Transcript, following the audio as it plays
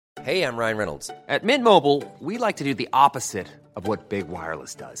Hey, I'm Ryan Reynolds. At Mint Mobile, we like to do the opposite of what Big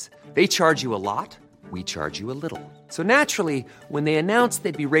Wireless does. They charge you a lot, we charge you a little. So naturally, when they announced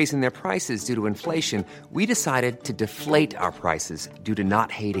they'd be raising their prices due to inflation, we decided to deflate our prices due to not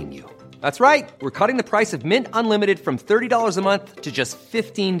hating you. That's right. We're cutting the price of Mint Unlimited from $30 a month to just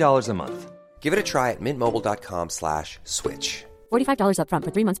 $15 a month. Give it a try at mintmobile.com/switch. $45 up front for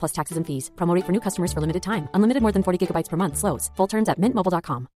 3 months plus taxes and fees. Promo rate for new customers for limited time. Unlimited more than 40 gigabytes per month. Slows full terms at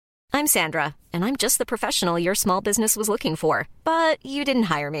mintmobile.com. I'm Sandra, and I'm just the professional your small business was looking for. But you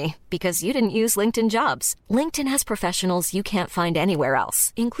didn't hire me because you didn't use LinkedIn Jobs. LinkedIn has professionals you can't find anywhere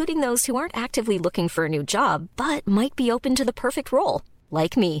else, including those who aren't actively looking for a new job, but might be open to the perfect role,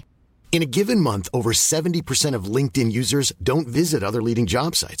 like me. In a given month, over 70% of LinkedIn users don't visit other leading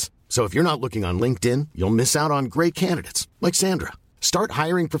job sites. So if you're not looking on LinkedIn, you'll miss out on great candidates like Sandra. Start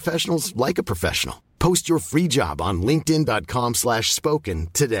hiring professionals like a professional. Post your free job on linkedin.com/spoken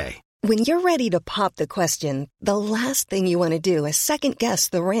today. When you're ready to pop the question, the last thing you want to do is second-guess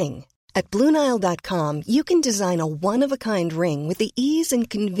the ring. At BlueNile.com, you can design a one-of-a-kind ring with the ease and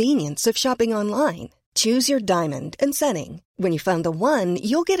convenience of shopping online. Choose your diamond and setting. When you find the one,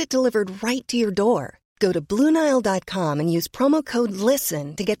 you'll get it delivered right to your door. Go to BlueNile.com and use promo code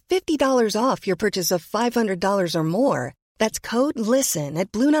LISTEN to get $50 off your purchase of $500 or more. That's code LISTEN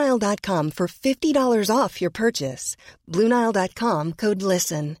at BlueNile.com for $50 off your purchase. BlueNile.com, code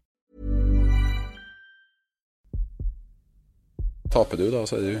LISTEN. Taper du da,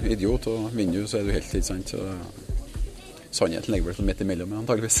 så du idiot, og vinner du, så du helt ikke sant. Så sannheten ligger vel midt imellom,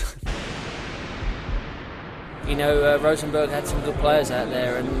 antageligvis. You know, Rosenborg had some good players out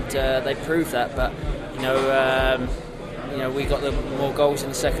there, and they proved that. But we got the more goals in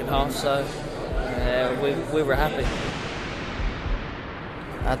the second half, so we were happy.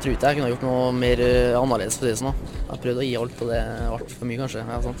 Jeg tror ikke jeg kunne gjort noe mer annerledes på det sånn. Jeg har prøvd å gi alt på det, alt for mye kanskje.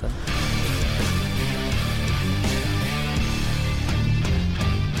 Ja, sant det.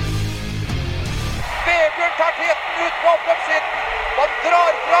 Vebjørn tar teten ut på oppløpssiden. Man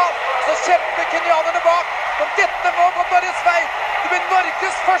drar fra, så kjemper kenianerne bak. Men dette må gå Børres vei. Det blir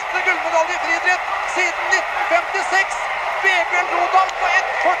Norges første gullmedalje i friidrett siden 1956. Vebjørn Rodal på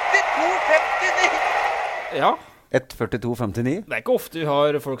 1:42,59. Ja. 1:42,59. Det ikke ofte vi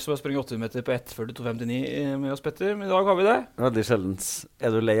har folk som har sprunget 800 meter på 1:42,59 med oss, Petter, men i dag har vi det. Veldig sjeldent.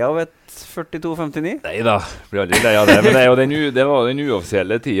 Er du lei av 1:42,59? Nei da, blir aldri lei av det. Men det, er jo det var den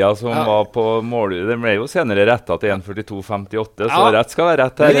uoffisielle tida som var på målet. Den ble jo senere rettet til 1:42,58, så rett skal være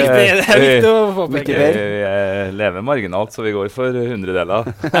rett her. Det er viktig å få penger. Vi lever marginalt, så vi går for hundredeler.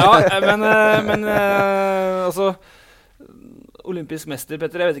 Ja, men altså... Olympisk mester,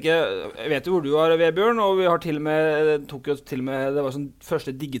 Petter, jeg vet jo hvor du er, Vebjørn, og vi har til og med, det var sånn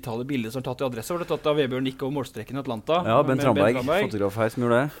første digitale bilde som tatt i adresse, var det tatt av Vebjørn gikk over målstreken i Atlanta. Ja, Ben Tramberg, fotograf her som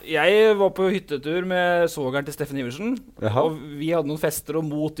gjorde det. Jeg var på hyttetur med svogeren til Steffen Iversen, og vi hadde noen fester og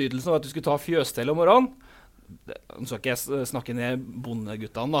motydelsen var at du skulle ta fjøstell om morgenen. Nå skal ikke jeg snakke ned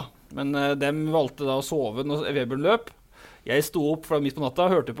bondeguttene da, men dem valgte da å sove når Vebjørn løp. Jeg sto opp fra midt på natta,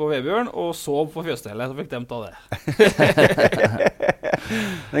 hørte på Vebjørn og sov på fjøsstellet, så fikk dem ta det. Det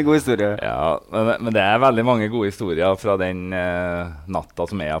er en god historie. Ja, men det er veldig mange gode historier fra den natta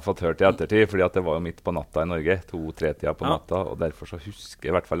som jeg har fått hørt i ettertid, fordi at det var jo midt på natta i Norge, 2-3-tida på natta, og derfor så husker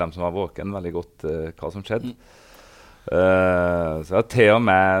i hvert fall dem som var våken veldig godt hva som skjedde. Så jeg har til og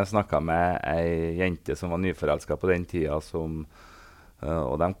med snakket med ei jente som var nyforelsket på den tida,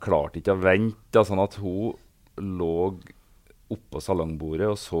 og de klarte ikke å vente, sånn at hun lå oppå salongbordet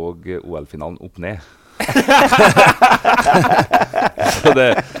og så OL-finalen opp ned. Og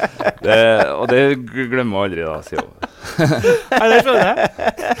det glemmer jeg aldri da, sier hun. Nei, det skjønner jeg.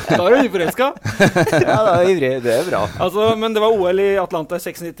 Da er du nyforelsket. Ja, da er ivrig. Det er bra. Altså, men det var OL i Atlanta i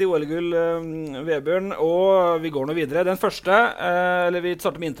 96, OL-gull, Vebjørn, og vi går nå videre. Den første, eller vi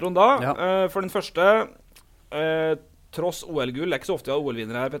starter med introen da, for den første, tross OL-gull, det er ikke så ofte vi har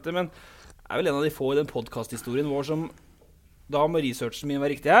OL-vinnere her, Petter, men er vel en av de få i den podcasthistorien vår som, da må researchen min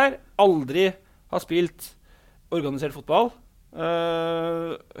være riktig her, aldri har spilt organisert fotball.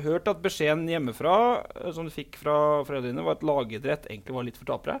 Hørt at beskjeden hjemmefra, som du fikk fra foreldrene, var at lagidrett egentlig var litt for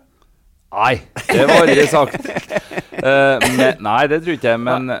tapere. Nei, det var aldri sagt. Nei, det tror ikke jeg,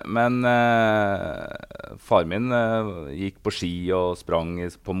 men far min gikk på ski og sprang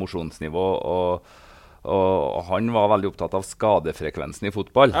på mosjonsnivå, og han var veldig opptatt av skadefrekvensen i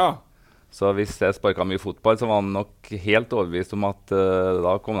fotball. Ja. Så hvis jeg sparket mye fotball, så var han nok helt overbevist om at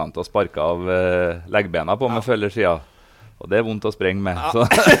da kom han til å sparke av leggbena på med følgersida. Og det er vondt å sprenge med. Så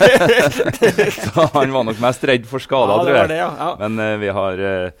han var nok mest redd for skader, tror jeg. Men vi har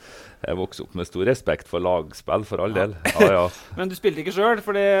Jeg vokste opp med stor respekt for lagspill, for all del. Ja. Men du spilte ikke selv,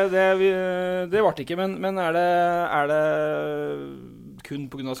 for det ble ikke. Men er det kun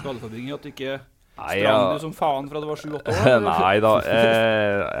på grunn av skadeforbygning at du ikke strang du som faen fra det var 7-8 år? Nei da,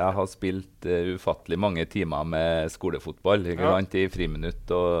 jeg har spilt ufattelig mange timer med skolefotball, ikke sant, i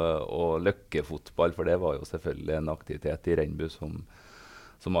friminutt og løkkefotball, for det var jo selvfølgelig en aktivitet i Rennebu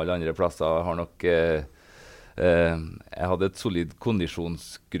som alle andre plasser har nok... jeg hadde et solid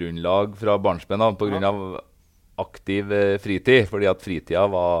kondisjonsgrunnlag fra barnsben av på grunn av aktiv fritid, fordi at fritida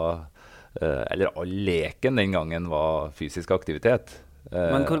var, eller all leken den gangen var fysisk aktivitet.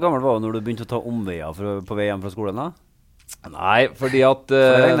 Men hvor gammel var du når du begynte å ta omveier på vei hjem fra skolen da? Nei, fordi at du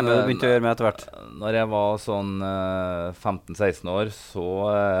begynte å gjøre med etter hvert. Når jeg var sånn 15-16 år,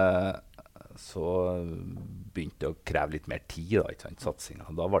 så begynte jeg å kreve litt mer tid da, ikke sant,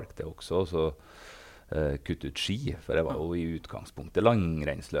 satsingen. Da valgte jeg også så kutte ut ski, for jeg var jo i utgangspunktet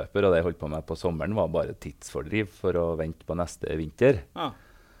langrennsløper, og det jeg holdt på med på sommeren var bare tidsfordriv for å vente på neste vinter.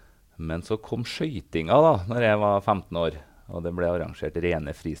 Men så kom skøytinga da, når jeg var 15 år, og det ble arrangert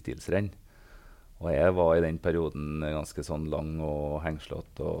rene fristilsrenn. Og jeg var i den perioden ganske sånn lang og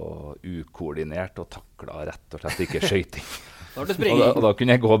hengslått og ukoordinert, og taklet rett og slett ikke skøyting. og da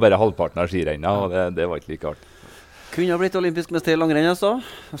kunne jeg gå bare halvparten av skirennet, og det var ikke like artig. Kunne ha blitt olympisk mester i langrenn,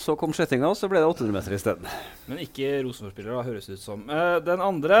 så kom skjøttinga, og så ble det 800 meter i stedet. Men ikke Rosenborg-spiller, da, høres det ut som. Den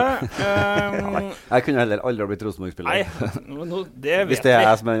andre... jeg kunne heller aldri ha blitt Rosenborg-spiller. Nei, det vet hvis det er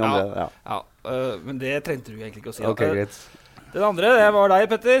jeg som er den andre, men det trengte du egentlig ikke å si. Ok, greit. Den andre, det var deg,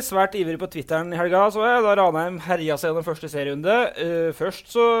 Petter. Svært ivrig på Twitteren i helga, så jeg. Da Ranheim herja seg gjennom første serierunde. Først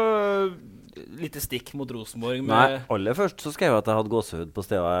så... Litt stikk mot Rosenborg. Nei, aller først så skrev jeg at jeg hadde gåsehud på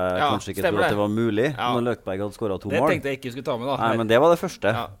stedet jeg kanskje ikke trodde at det var mulig når Løkberg hadde skåret 2 mål. Det tenkte jeg ikke skulle ta med da. Nei, men det var det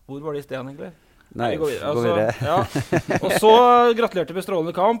første. Hvor var det i stedet egentlig? Nei, gå videre. Og så gratulerte med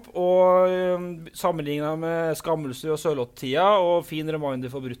strålende kamp, og sammenlignet med Skammelsrud og Sørloth-tida, og fin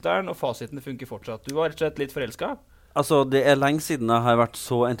reminder for brutteren, og fasiten funker fortsatt. Du var rett og slett litt forelsket? Altså, det er lenge siden jeg har vært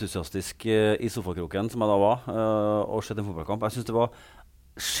så entusiastisk i sofakroken som jeg da var, og sett en fotballkamp. Jeg synes det var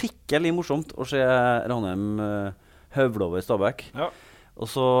skikkelig morsomt å se Ranheim høvle over Stabæk. Og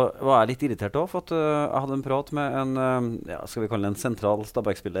så var jeg litt irritert også, for at jeg hadde en prat med en, skal vi kalle det en sentral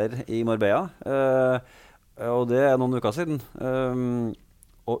Stabæk-spiller i Marbella. Og det er noen uker siden.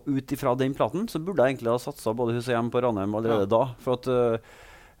 Og ut ifra den platen så burde jeg egentlig ha satset både hus og hjem på Ranheim allerede da. For at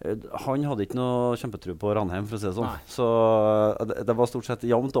han hadde ikke noe kjempetro på Ranheim, for å si det sånn. Så det var stort sett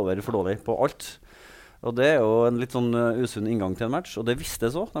jevnt over for dårlig på alt. Og det er jo en litt sånn usunn inngang til en match, og det visste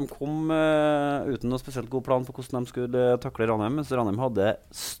jeg så. De kom uten noe spesielt god plan på hvordan de skulle takle Ranheim, mens Ranheim hadde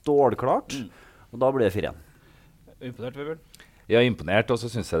stålklart, og da ble det 4-1. Imponert, Vebjørn? Ja, imponert, og så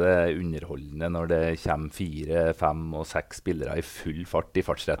synes jeg det er underholdende når det kommer 4, 5 og 6 spillere i full fart i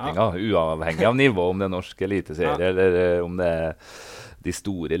fartsretninga, uavhengig av nivå, om det er norsk eliteserie, eller om det er de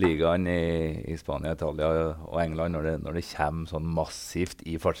store ligaene i Spania, Italia og England, når det kommer sånn massivt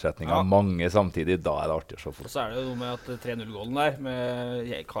i fartsretninga, mange samtidig, da er det artig å se fotball. Og så er det jo noe med at 3-0-gålen der,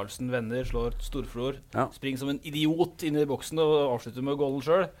 med Karlsen venner, slår Storflor, springer som en idiot inn i boksen og avslutter med gålen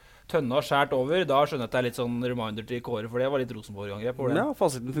selv. Tønna skjært over, da skjønner jeg at det er litt sånn reminder til Kåre, for det var litt Rosenborg-angrep på det. Ja,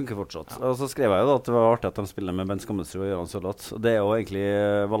 fasiten funker fortsatt. Og så skrev jeg jo da at det var artig at de spiller med Bent Skammelsrud og Gøran Sørloth. Det er jo egentlig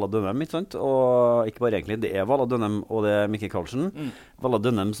Valla Dønnem, ikke sant? Og ikke bare egentlig, det er Valla Dønnem og det er Mikkel Karlsen. Valla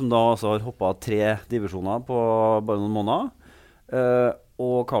Dønnem som da altså har hoppet 3 divisjoner på bare noen måneder.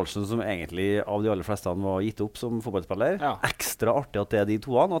 Og Karlsen som egentlig av de aller fleste var gitt opp som fotballspiller. Ekstra artig at det er de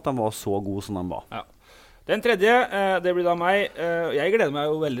toene, og at de var så gode som de var. Den tredje, det blir da meg. Jeg gleder meg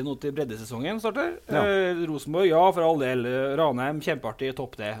jo veldig nå til breddesesongen starter. Rosenborg, for all del. Ranheim, kjempeartig,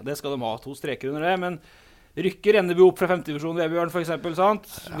 topp det. Det skal de ha, 2 streker under det, men rykker Rennebu opp fra 5. divisjon, Vebjørn for eksempel, sant?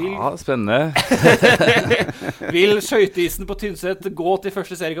 Spennende. Vil skøyteisen på Tynset gå til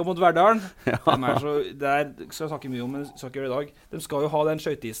første seriekamp mot Verdalen? Det skal jeg snakke mye om, men skal ikke gjøre det i dag. De skal jo ha den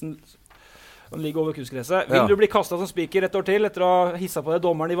skøyteisen. Den ligger over kunstgresset. Vil du bli kastet som spiker et år til etter å ha hisset på det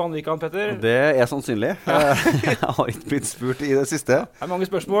dommeren i Vanvikan, Petter? Det er sannsynlig. Jeg har ikke blitt spurt i det siste. Det er mange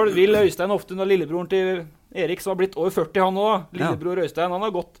spørsmål. Vil Øystein Oftun og lillebroren til Erik, som har blitt over 40 han nå, lillebror Øystein, han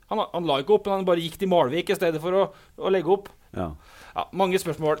har gått, han la ikke opp, men han bare gikk til Malvik i stedet for å legge opp. Mange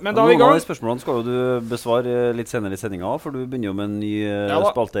spørsmål. Men da er vi i gang. Noen av de spørsmålene skal jo du besvare litt senere i sendingen, for du begynner jo med en ny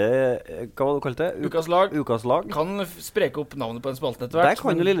spalte. Hva var det du kalte det? Ukas lag. Kan spreke opp navnet på en spalte etter hvert. Der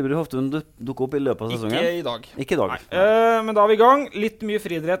kan jo lillebror Hoftun dukke opp i løpet av sesongen. Ikke i dag. Ikke i dag. Men da er vi i gang. Litt mye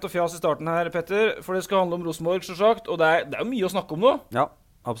friidrett og fjas i starten her, Petter, for det skal handle om Rosenborg, så sagt, og det er jo mye å snakke om nå. Ja,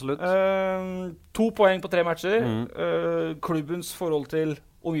 absolutt. 2 poeng på 3 matcher. Klubbens forhold til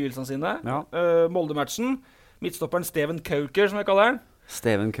omgivelsene sine. Molde-matchen. Midtstopperen Steven Kauker, som jeg kaller den.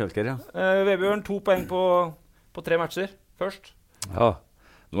 Steven Kølker, ja. Vebjørn, 2 poeng på 3 matcher først. Ja.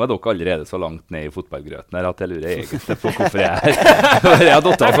 Nå dere allerede så langt ned i fotballgrøten her at jeg lurer egentlig på hvorfor jeg er her. Jeg har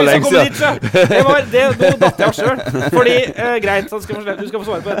datt av for lenge siden. Nå datt jeg av selv. Fordi, greit, du skal få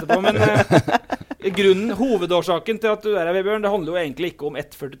svare på etterpå, men hovedårsaken til at du er her, Vebjørn, det handler jo egentlig ikke om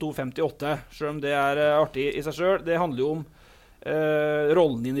 1.42,58, selv om det er artig i seg selv. Det handler jo om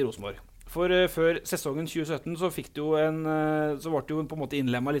rollen din i Rosenborg. For før sesongen 2017 så ble det jo på en måte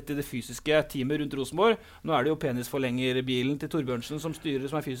innlemmet litt i det fysiske teamet rundt Rosenborg. Nå er det jo penisforlengerbilen til Torbjørnsen som styrer,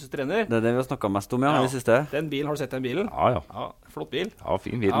 som er fysisk trener. Det er det vi har snakket mest om, i det siste. Den bilen, har du sett den bilen? Ja. Flott bil. Ja,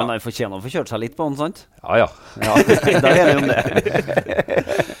 fin bil. Men han fortjener å få kjørt seg litt på den, sant? Ja. Da er det om det.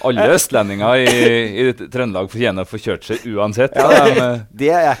 Alle østlendinger i Trøndelag fortjener å få kjørt seg uansett.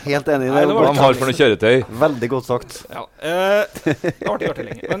 Det er jeg helt enig i. De har for noe kjøretøy. Veldig godt sagt. Ja, det har ikke vært det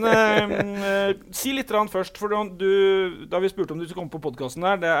lenge. Men si litt først, for da vi spurte om du skulle komme på podcasten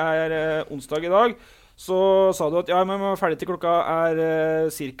her, det er onsdag i dag, så sa du at men vi er ferdig til klokka er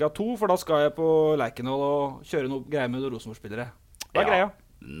cirka 2, for da skal jeg på Lerkendal og kjøre noe greier med noen Rosenborg-spillere. Hva er greia?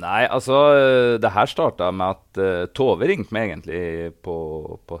 Nei, altså, det her startet med at Tove ringte meg egentlig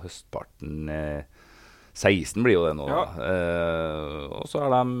på høstparten. 16 blir jo det nå. Og så har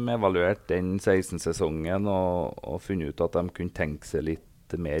de evaluert den 16-sesongen og funnet ut at de kunne tenke seg litt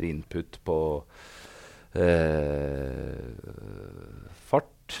mer input på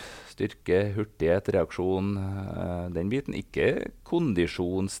fart, styrke, hurtighet, reaksjon, den biten. Ikke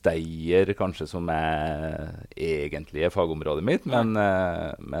kondisjon, steier kanskje som egentlig fagområdet mitt,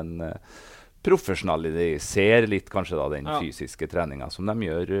 men profesjonaliserer litt kanskje da den fysiske treningen som de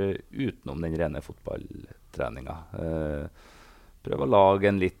gjør utenom den rene fotballtreningen. Prøv å lage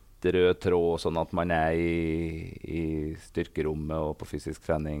en litt rød tråd, sånn at man i styrkerommet og på fysisk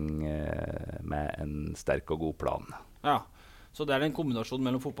trening med en sterk og god plan. Ja, så det er en kombinasjon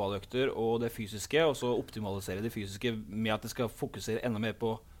mellom fotballøkter og det fysiske, og så optimalisere det fysiske med at det skal fokusere enda mer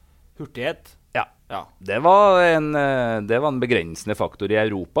på hurtighet. Ja. Det var en begrensende faktor i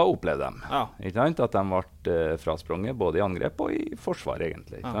Europa, opplevde de. Ja. Ikke sant? At de ble fraspranget både i angrep og i forsvar,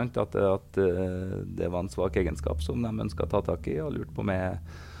 egentlig. Ikke sant? At det var en svak egenskap som de ønsket å ta tak i, og lurt på med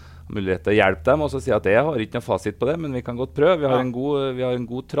mulighet til å hjelpe dem, og så si at jeg har ikke noe fasit på det, men vi kan godt prøve. Vi har en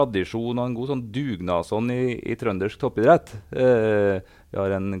god tradisjon og en god sånn dugnadånd i trøndersk toppidrett. Vi har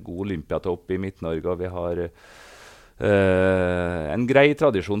en god olympiatopp i Midt-Norge, og vi har en grei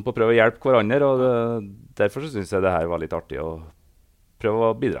tradisjon på å prøve å hjelpe hverandre, og derfor så synes jeg det her var litt artig å prøve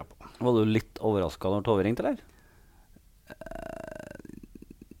å bidra på. Var du litt overrasket når Tove ringte, eller?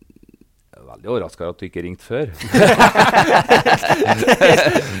 Veldig overrasket at du ikke ringte før.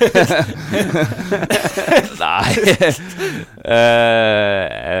 Nei.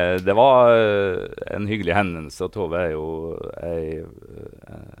 Det var en hyggelig hendelse, og Tove er jo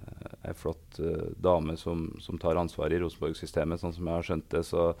en flott dame som tar ansvar i Rosenborg-systemet, sånn som jeg har skjønt det.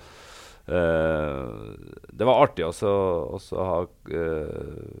 Så det var artig, og så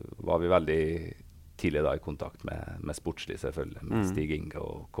var vi veldig tidlig da i kontakt med sportslig, selvfølgelig, med Stig Inge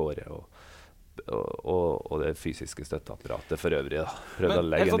og Kåre og det fysiske støtteapparatet for øvrig. Da. Prøvde å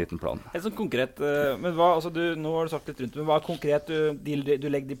legge en liten plan. Helt sånn konkret, men hva, altså nå har du sagt litt rundt, men hva er konkret du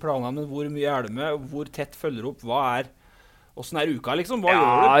legger de planene, men hvor mye er du med, hvor tett følger du opp, hvordan er uka liksom, hva gjør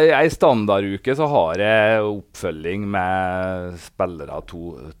du? I standarduke så har jeg oppfølging med spillere to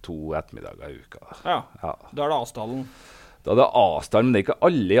ettermiddager i uka. Ja, da er det Asdalen. Da er det Asdalen, men det er ikke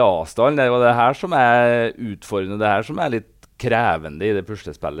alle i Asdalen. Det er jo det her som er utfordrende, det her som er litt krevende i det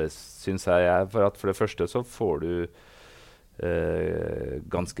puslespillet, synes jeg. For det første så får du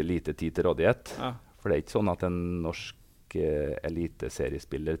ganske lite tid til rådighet. Ja. For det er ikke sånn at en norsk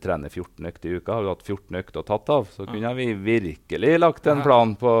eliteseriespiller trener 14 økter i uka. Har vi hatt 14 økter tatt av, så kunne vi virkelig lagt en plan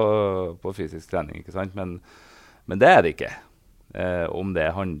på fysisk trening, ikke sant? Men det er det ikke. Om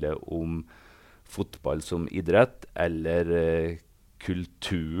det handler om fotball som idrett, eller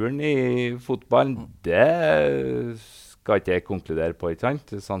kulturen i fotballen, det skal ikke jeg konkludere på, ikke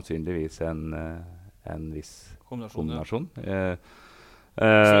sant? Sannsynligvis en viss kombinasjon.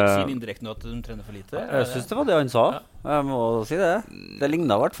 Sier indirekte nå at de trener for lite? Jeg synes det var det han sa. Jeg må si det. Det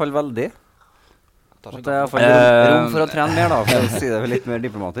lignet i hvert fall veldig. At det er rom for å trene mer, da, for å si det litt mer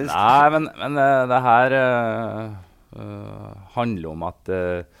diplomatisk. Nei, men det her handler om at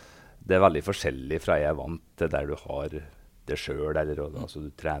det er veldig forskjellig fra jeg er vant til der du har det selv, eller altså du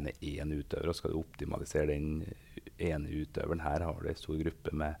trener en utøver, og skal du optimalisere den ene utøveren. Her har du en stor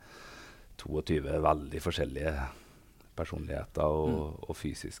gruppe med 22 veldig forskjellige personligheter og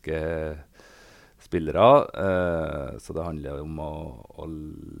fysiske spillere. Så det handler om å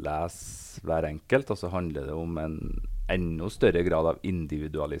lese hver enkelt, og så handler det om en enda større grad av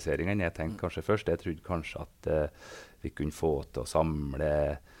individualisering enn jeg tenkte kanskje først. Jeg trodde kanskje at vi kunne få til å samle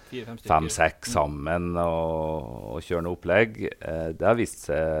 5-6 sammen og kjøre noe opplegg. Det har vist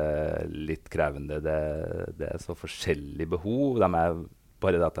seg litt krevende. Det så forskjellige behov.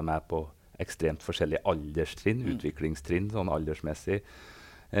 Bare det at de på ekstremt forskjellige alderstrinn, utviklingstrinn, sånn aldersmessig,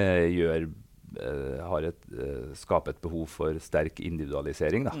 skaper et behov for sterk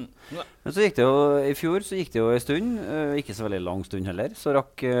individualisering. Da. Men så gikk det jo, i fjor så gikk det jo en stund, ikke så veldig lang stund heller, så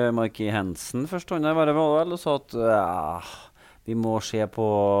rakk Mikey Hansen først hånda og sa at vi må se på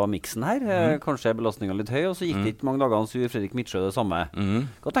miksen her, kanskje belastningen litt høy, og så gikk det ikke mange dager så gjorde Fredrik Midtsjø det samme.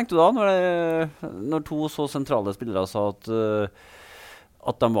 Hva tenkte du da når to så sentrale spillere sa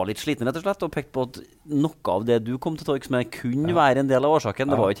at de var litt slitne rett og slett, og pekte på at noe av det du kom til torgs med kunne være en del av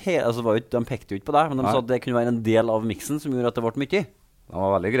årsaken? Det var ikke de pekte jo ikke på deg, men de sa at det kunne være en del av miksen som gjorde at det ble mye. De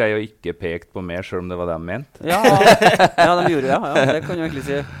var veldig greie å ikke peke på meg selv om det var det de mente. Ja, de gjorde det, det kan jeg egentlig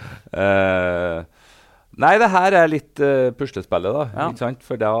si. Nei, det her litt puslespillet da, ikke sant?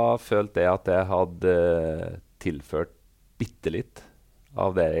 For da følte jeg at jeg hadde tilført bittelitt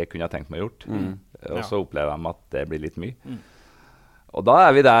av det jeg kunne ha tenkt meg gjort. Og så opplever de at det blir litt mye. Og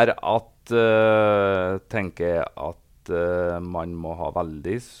da vi der at, tenker jeg at man må ha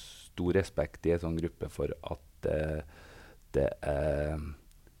veldig stor respekt i en sånn gruppe for at det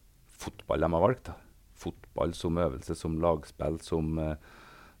fotball de har valgt. Da. Fotball som øvelse, som lagspill,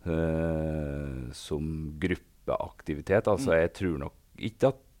 som gruppeaktivitet. Altså, jeg tror nok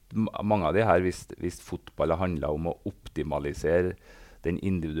ikke at mange av de her, hvis fotball handler om å optimalisere den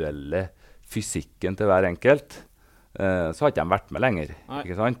individuelle fysikken til hver enkelt, så har ikke de vært med lenger.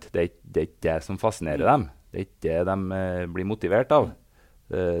 Ikke sant? Det er ikke det som fascinerer dem. Det er ikke det de blir motivert av.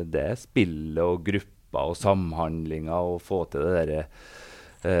 Det spill og grupper og samhandlinger og få til det der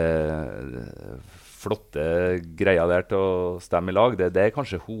flotte greia der til å stemme i lag. Det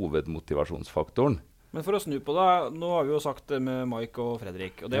kanskje hovedmotivasjonsfaktoren. Men for å snu på det, nå har vi jo sagt det med Mike og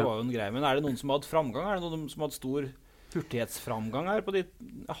Fredrik, og det var jo en greie, men det noen som hadde framgang? Det noen som hadde stor hurtighetsframgang her på de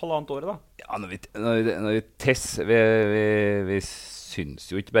halvannet året da? Ja, når vi tester, vi syns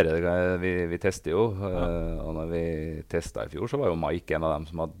jo ikke bare det, vi tester jo, og når vi testet i fjor så var jo Mike en av dem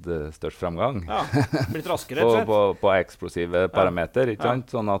som hadde størst framgang. Ja, blitt raskere rett og slett. På eksplosive parameter, ikke sant?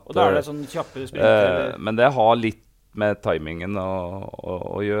 Sånn at, og da det sånn kjappe sprinter? Men det har litt med timingen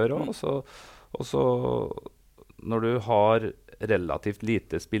å gjøre, og så når du har relativt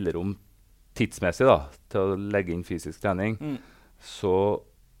lite spillerom tidsmessig da, til å legge inn fysisk trening, så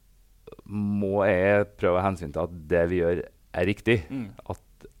må jeg prøve å hensyn til at det vi gjør riktig.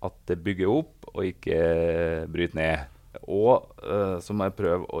 At det bygger opp og ikke bryter ned. Og så må jeg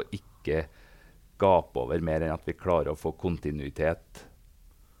prøve å ikke gape over mer enn at vi klarer å få kontinuitet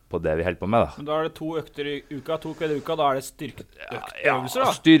på det vi holder på med. Da. Men da det 2 økter i uka, 2 kvelder i uka, da det styrkeøvelser da?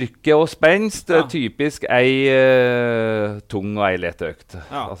 Styrke og spenst, typisk tung og lett økt.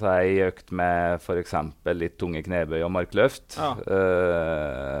 Altså økt med for eksempel litt tunge knebøy og markløft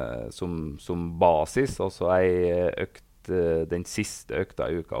som basis, og så økt den siste økta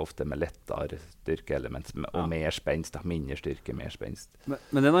i uka ofte med lettere styrkeelement og mer spenst, mindre styrke, mer spenst.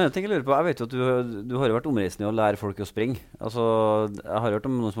 Men det en annen ting jeg lurer på, jeg vet jo at du har jo vært omreisende i å lære folk å springe. Altså, jeg har hørt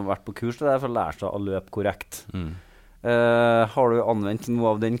om noen som har vært på kurs til det for å lære seg å løpe korrekt. Har du anvendt noe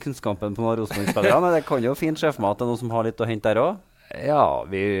av den kunnskapen på noen Rosenborg-spillere? Det kan jo fint se for meg at det noe som har litt å hente der også. Ja,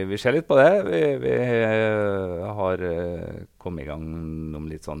 vi ser litt på det. Vi har kommet i gang om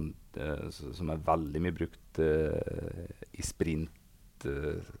litt sånn som veldig mye brukt i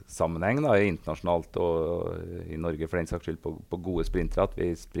sprint-sammenheng, internasjonalt og i Norge for den saks skyld på gode sprintere, at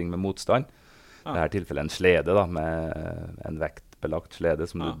vi springer med motstand. I dette tilfellet en slede da, med en vektbelagt slede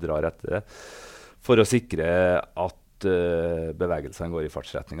som du drar etter det, for å sikre at bevegelsene går i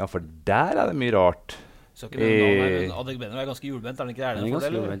fartsretninger, for der det mye rart. Så ikke Adegbenro ganske hjulbent, det ikke det en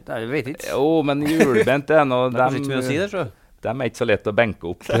fordel? Jeg vet ikke. Jo, men hjulbent det noe... Det kanskje ikke mye å si det, så. De ikke så lett å benke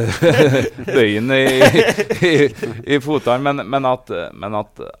opp bøyen i fotene, men at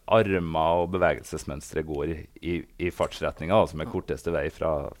armer og bevegelsesmønstre går i fartsretninger, som korteste vei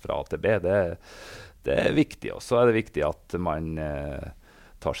fra A til B, det viktig. Og så det viktig at man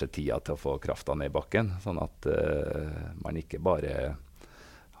tar seg tida til å få krafta ned i bakken, sånn at man ikke bare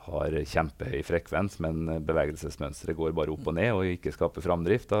har kjempehøy frekvens, men bevegelsesmønstret går bare opp og ned og ikke skaper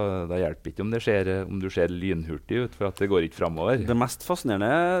framdrift. Da hjelper ikke om du ser lynhurtig ut, for at det går ikke fremover. Det mest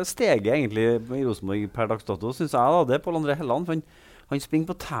fascinerende steget egentlig i Rosenborg per dags dato, synes jeg da, det Pål André Helland. Han springer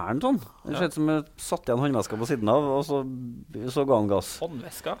på tæren sånn. Det ser ut som jeg satt igjen håndveska på siden av, og så ga han gass.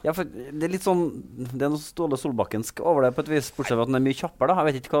 Håndveska? Ja, for det er litt sånn, det er noe Ståle Solbakkensk over det på et vis, bortsett fra at han er mye kjappere da. Jeg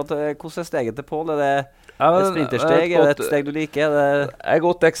vet ikke hvordan steget til Pål. Er det et sprintersteg? Er det et steg du liker? Et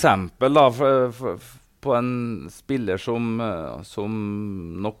godt eksempel da, på en spiller som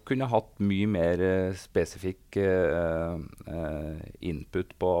nok kunne hatt mye mer spesifikk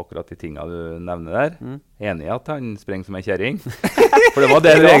input på akkurat de tingene du nevner der. Enig i at han sprenger som en kjerring. For det var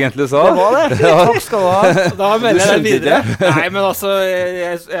det du egentlig sa. Det var det. Takk skal du ha. Da melder jeg den videre. Nei, men altså,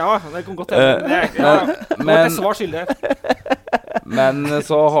 ja, det kan godt hende. Men jeg svar skyldig. Men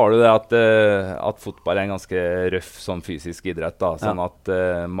så har du det at fotball er en ganske røff sånn fysisk idrett, da, sånn at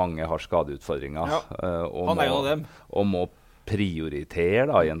mange har skadeutfordringer. Og må prioritere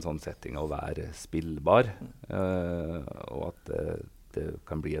da, i en sånn setting å være spillbar. Og at det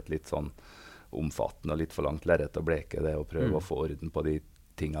kan bli et litt sånn omfattende og litt for langt lerret å bleke det, og prøve å få orden på de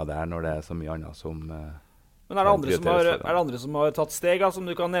tingene der når det er så mye annet som... Men er det andre som har tatt steg da, som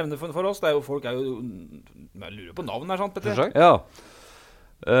du kan nevne for oss? Folk er jo... Jeg lurer på navn her, sant, Petter? Ja.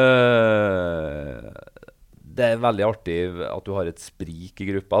 Det er veldig artig at du har et sprik i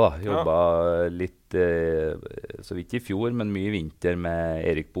gruppa, da. Jobbet litt, så vidt i fjor, men mye i vinter med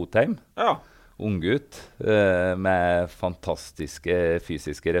Erik Botheim. Ja. Unggutt, med fantastiske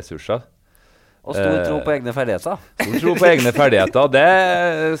fysiske ressurser. Og stor tro på egne ferdigheter. Stor tro på egne ferdigheter,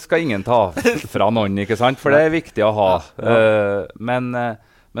 det skal ingen ta fra noen, ikke sant? For det er viktig å ha.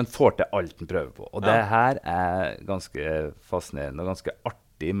 Men får til alt den prøver på. Og det her er ganske fascinerende og ganske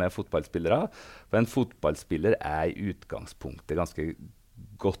artig med fotballspillere. For en fotballspiller er i utgangspunktet ganske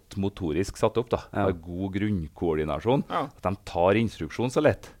godt motorisk satt opp, da. Har god grunnkoordinasjon. At de tar instruksjon så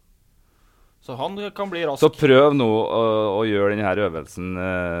lett. Så han kan bli rask. Så prøv nå å gjøre denne øvelsen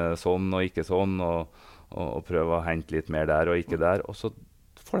sånn og ikke sånn, og prøv å hente litt mer der og ikke der, og så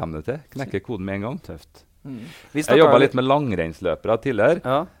får de det til. Knekker koden med en gang. Tøft. Jeg jobbet litt med langrennsløpere tidligere.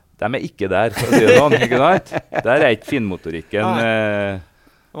 Ja. De er ikke der, for å si det sånn, ikke sant? Der er ikke finmotorikken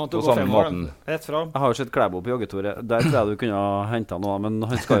på samme måten. Rett fram. Jeg har jo sett Klæbo på joggetor. Der tror jeg du kunne ha hentet noe, men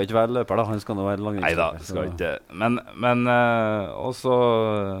han skal jo ikke være løper da. Han skal nå være langrennsløper. Neida, skal ikke. Men også...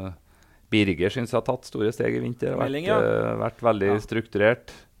 Birger synes jeg har tatt store steg i vinter. Vært veldig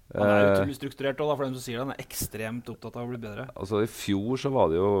strukturert. Han er utrolig strukturert også, for dem som sier det. Han er ekstremt opptatt av å bli bedre. Altså, i fjor så var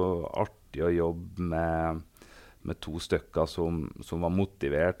det jo artig å jobbe med to stykker som var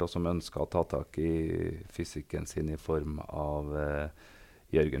motivert, og som ønsket å ta tak i fysikken sin i form av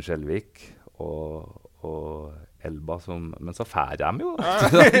Jørgen Skjelvik og Elba, men så fær de jo.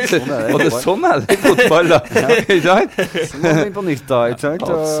 Og sånn er det i fotball, da. Så må vi på nytt da, ikke sant?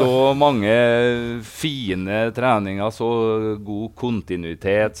 Så mange fine treninger, så god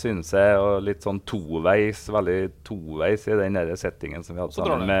kontinuitet, synes jeg, og litt sånn veldig toveis i den der settingen som vi hadde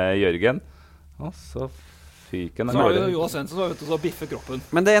sammen med Jørgen. Og så fyken. Så har jo Jonas Svensson så vet du, så biffer kroppen.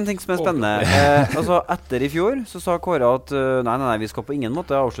 Men det er en ting som er spennende. Altså, etter i fjor så sa Kåre at nei, vi skal på ingen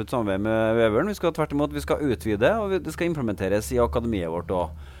måte avslutte samarbeid med Webern. Vi skal tvert imot, vi skal utvide, og det skal implementeres i akademiet vårt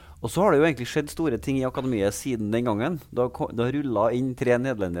også. Og så har det jo egentlig skjedd store ting i akademiet siden den gangen. Da rullet inn 3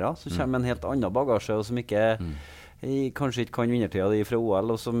 nederlendere, som kommer med en helt annen bagasje, og som ikke... kanskje ikke kan vinnertida di fra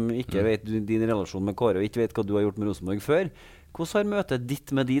OL, og som ikke vet din relasjon med Kåre, og ikke vet hva du har gjort med Rosenborg før. Hvordan har møtet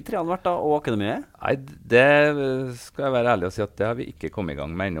ditt med de 3 vært da, og akademiet? Nei, det skal jeg være ærlig og si at det har vi ikke kommet i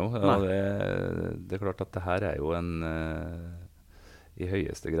gang med ennå. Det er klart at det her er jo i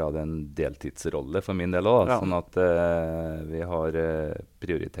høyeste grad en deltidsrolle for min del også. Sånn at vi har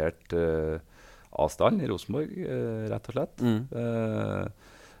prioritert avstand i Rosenborg, rett og slett.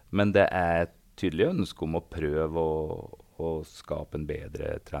 Men det er et tydelig ønske om å prøve å skape en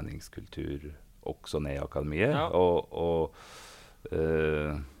bedre treningskultur også ned i akademiet,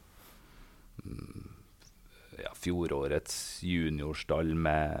 fjorårets juniorstall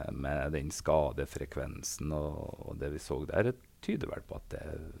med den skadefrekvensen og det vi så der, tyder vel på at det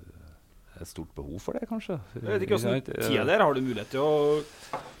er stort behov for det, kanskje. Jeg vet ikke hvordan tida der, har du mulighet til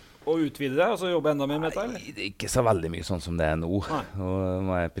å utvide det, altså jobbe enda mer med dette, eller? Nei, det er ikke så veldig mye sånn som det er nå. Nå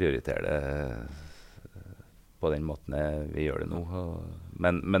må jeg prioritere det på den måten vi gjør det nå.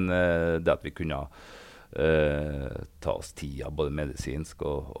 Men det at vi kunne ta oss tida, både medisinsk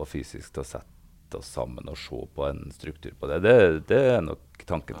og fysisk, til å sette oss sammen og se på en struktur på det, det er nok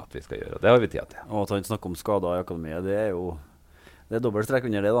tanken at vi skal gjøre. Det har vi tid til. Og at han snakker om skader i akademiet, det er jo dobbelt strekk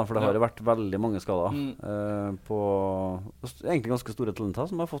under det da, for det har jo vært veldig mange skader på egentlig ganske store talenter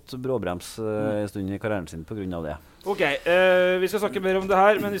som har fått bråbrems en stund i karrieren sin på grunn av det. Ok, vi skal snakke mer om det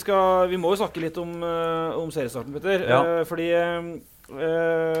her, men vi må jo snakke litt om seriestarten, Petter. Fordi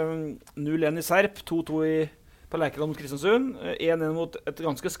 0-1 i Serp, 2-2 i på Lerkendal mot Kristiansund. 1-1 mot et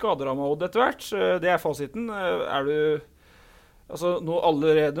ganske skaderammet Odd etter hvert. Det fasiten. Nå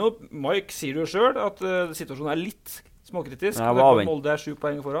allerede nå, Mike sier jo selv at situasjonen litt småkritisk. Molde 7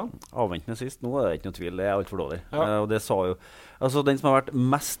 poeng foran. Avventende sist. Nå det ikke noe tvil. Det alt for dårlig. Og det sa jo den som har vært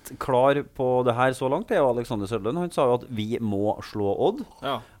mest klar på det her så langt, det jo Alexander Sødlund. Han sa jo at vi må slå Odd,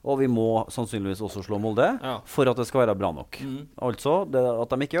 og vi må sannsynligvis også slå Molde for at det skal være bra nok. Altså, at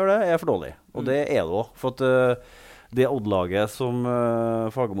de ikke gjør det, for dårlig. Og det det også. For at det Odd-laget som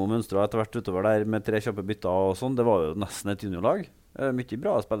Fagermo mønstra etter hvert utover der med 3 kjappe bytter og sånn, det var jo nesten et juniorlag. Mye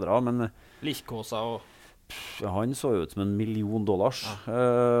bra spillere, men Lichkåsa og han så ut som $1 million.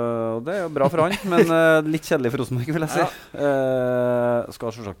 Det jo bra for han, men litt kjedelig for Rosenborg, vil jeg si.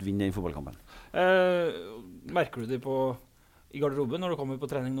 Skal selvsagt vinne den fotballkampen. Merker du det i garderoben når du kommer på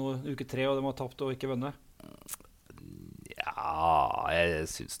trening nå uke 3 og de har tapt og ikke vunnet? Ja,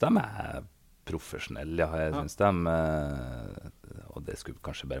 jeg synes de profesjonelle. Ja. Jeg synes de, og det skulle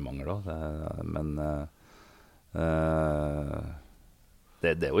kanskje bare mangle da, men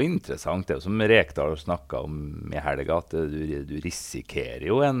det jo interessant. Det jo som Rekdal snakket om i helga, at du risikerer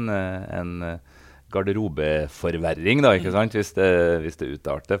jo en garderobeforverring da, ikke sant? Hvis det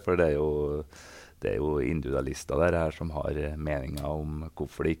utarter, for det jo individualister der her som har meninger om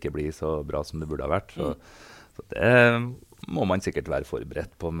hvorfor det ikke blir så bra som det burde ha vært. Så det må man sikkert være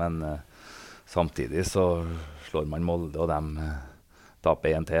forberedt på, men samtidig så slår man Molde, og dem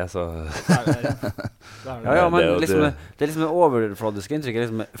taper 1 til, så men det liksom overfladiske inntrykket.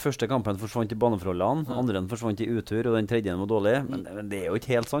 Liksom, første kampen forsvant i baneforholdene, andre forsvant i utur, og den tredje var dårlig. Men det jo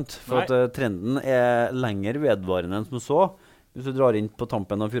ikke helt sant, for at trenden lenger vedvarende enn som så. Hvis du drar inn på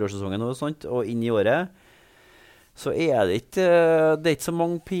tampen av 4-årssesongen og inn i året, så det ikke så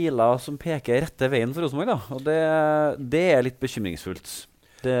mange piler som peker rette veien for Rosenborg da. Og det litt bekymringsfullt.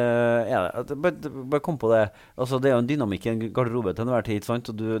 Bare kom på det. Altså, det jo en dynamikk i en garderobe til enhver tid, sant?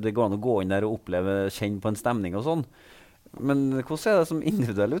 Og det går an å gå inn der og kjenne på en stemning og sånn. Men hvordan det som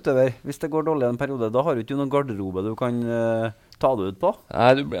individuell utøver? Hvis det går dårlig en periode, da har du ikke noen garderobe du kan ta det ut på.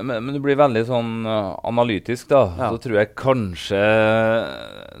 Nei, men du blir veldig sånn analytisk da. Så tror jeg kanskje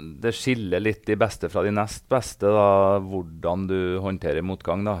det skiller litt de beste fra de nest beste da, hvordan du håndterer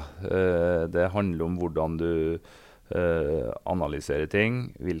motgang da. Det handler om hvordan du analysere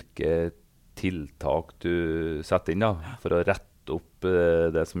ting, hvilke tiltak du setter inn da, for å rette opp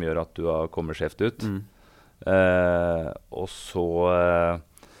det som gjør at du har kommet skjevt ut. Og så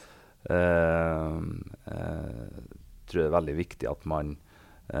tror jeg det veldig viktig at man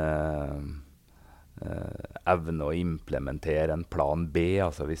evner å implementere en plan B,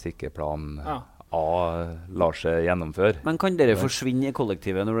 altså hvis ikke plan A lar seg gjennomføre. Men kan dere forsvinne i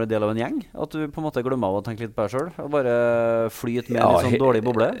kollektivet når du del av en gjeng? At du på en måte glemmer av å tenke litt på deg selv? Og bare flyte med en sånn dårlig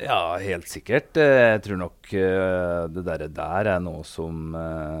boble? Ja, helt sikkert. Jeg tror nok det der noe som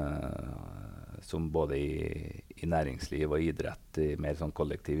både i næringsliv og idrett, i mer sånn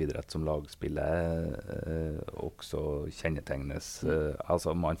kollektiv idrett som lagspillet, også kjennetegnes.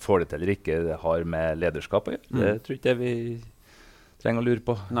 Altså, man får det til eller ikke, det har med lederskap å gjøre. Det tror ikke jeg vi trenger å lure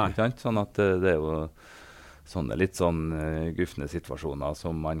på. Sånn at det jo sånne litt sånn gufne situasjoner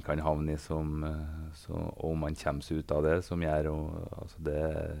som man kan havne i, og man kommer seg ut av det, som gjør, altså det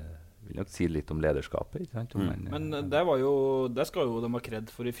vil nok si litt om lederskapet. Ikke sant? Men det skal jo de ha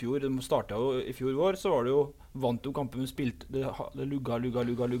kred for i fjor. De startet jo i fjor vår, så var det jo vant jo kampen med spilt, det lugga.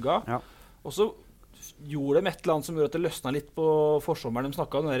 Og så gjorde de et eller annet som gjorde at det løsnet litt på forsommeren. De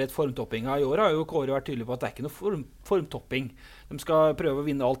snakket om det formtoppinga i år, har jo Kåre vært tydelig på at det ikke noe formtopping. De skal prøve å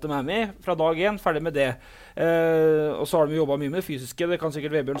vinne alt de med fra dag 1, ferdig med det. Og så har de jobbet mye med det fysiske, det kan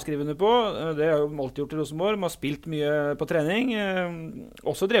sikkert Vebjørn skrive under på. Det har jo alltid gjort i Rosenborg. De har spilt mye på trening,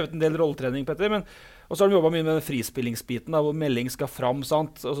 også drevet en del rolletrening, Petter, og så har de jobbet mye med den frispillingsbiten, hvor melding skal fram,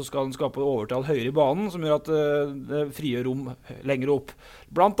 sant? Og så skal den skape overtall høyere i banen, som gjør at det frigjør rom lenger opp.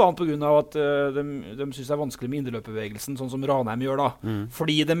 Blant annet på grunn av at de synes det vanskelig med indreløperbevegelsen, sånn som Ranheim gjør da.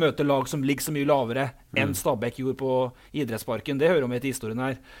 Fordi de møter lag som ligger så mye lavere enn Stabæk gjorde på idrettsparken. Det hører om i historien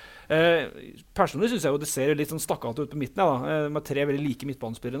her. Personlig synes jeg jo det ser litt sånn stakket ut på midten da. Med 3 veldig like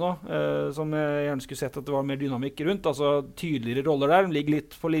midtbanespillere nå, som jeg gjerne skulle sett at det var mer dynamikk rundt, altså tydeligere roller der. De ligger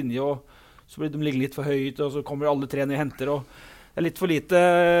litt på linje, og så blir de ligger litt for høyt, og så kommer alle 3 ned i henter, og det litt for lite,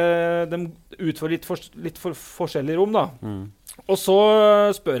 de utfører litt for forskjellige rom da. Og så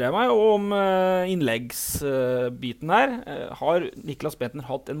spør jeg meg om innleggsbiten her. Har Niklas Bentner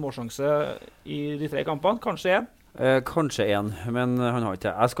hatt en målsjanse i de 3 kampene? Kanskje 1? Kanskje 1, men han har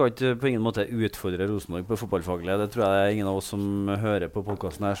ikke. Jeg skal ikke på ingen måte utfordre Rosenborg på fotballfaglig. Det tror jeg det ingen av oss som hører på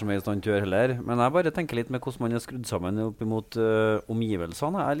podcasten her som i stand til å gjøre heller. Men jeg bare tenker litt med hvordan man skrudd sammen opp imot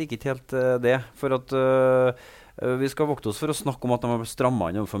omgivelsene. Jeg liker ikke helt det, for at Vi skal vokte oss for å snakke om at de har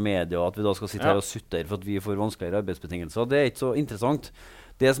strammet inn overfor media, og at vi da skal sitte her og sutter for at vi får vanskeligere arbeidsbetingelser. Det ikke så interessant.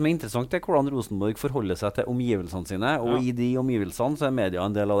 Det som interessant hvordan Rosenborg forholder seg til omgivelsene sine, og i de omgivelsene så media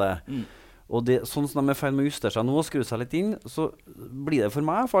en del av det. Og det, sånn som de feil med å justere seg nå og skru seg litt inn, så blir det for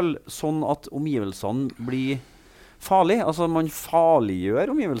meg I hvert fall sånn at omgivelsene blir farlig. Altså man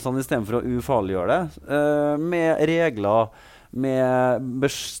farliggjør omgivelsene I stedet for å ufarliggjøre det. Med regler, med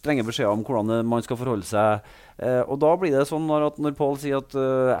strenge beskjeder om hvordan man skal forholde seg. Og da blir det sånn når Paul sier at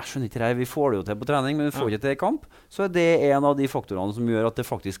jeg skjønner ikke det, vi får det jo til på trening, men vi får ikke til I kamp, så det en av de faktorene som gjør at det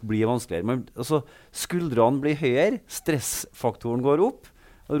faktisk blir vanskeligere. Men, altså, skuldrene blir høyere, stressfaktoren går opp,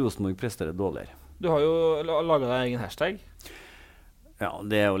 og Rosenborg presterer dårligere. Du har jo laget deg egen hashtag. Ja,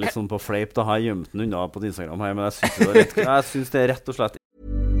 det jo litt sånn på fleip. Da har jeg gjemt den unna på Instagram her, men jeg synes det rett og slett.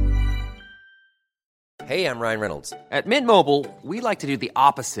 Hey, I'm Ryan Reynolds. At Mint Mobile, we like to do the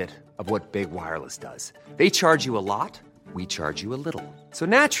opposite of what Big Wireless does. They charge you a lot, we charge you a little. So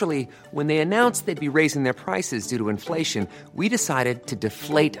naturally, when they announced they'd be raising their prices due to inflation, we decided to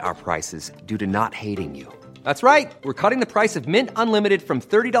deflate our prices due to not hating you. That's right. We're cutting the price of Mint Unlimited from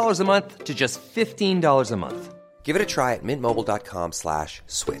 $30 a month to just $15 a month. Give it a try at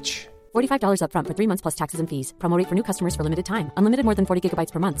mintmobile.com/switch. $45 up front for 3 months plus taxes and fees. Promo rate for new customers for limited time. Unlimited more than 40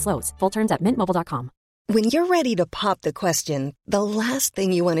 gigabytes per month. Slows full terms at mintmobile.com. When you're ready to pop the question, the last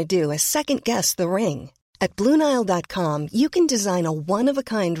thing you want to do is second-guess the ring. At BlueNile.com, you can design a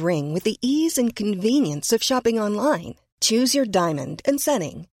one-of-a-kind ring with the ease and convenience of shopping online. Choose your diamond and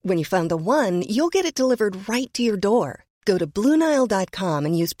setting. When you find the one, you'll get it delivered right to your door. Go to BlueNile.com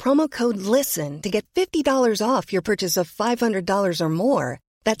and use promo code LISTEN to get $50 off your purchase of $500 or more.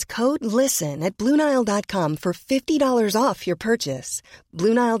 That's code LISTEN at BlueNile.com for $50 off your purchase.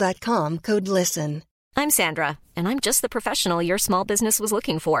 BlueNile.com, code LISTEN. I'm Sandra, and I'm just the professional your small business was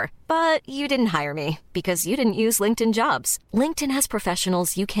looking for. But you didn't hire me because you didn't use LinkedIn Jobs. LinkedIn has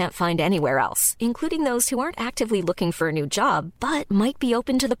professionals you can't find anywhere else, including those who aren't actively looking for a new job, but might be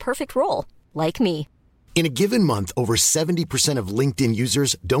open to the perfect role, like me. In a given month, over 70% of LinkedIn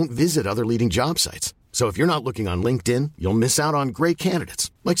users don't visit other leading job sites. So if you're not looking on LinkedIn, you'll miss out on great candidates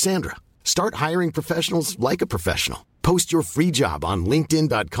like Sandra. Start hiring professionals like a professional. Post your free job on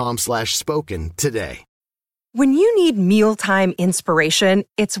linkedin.com/spoken today. When you need mealtime inspiration,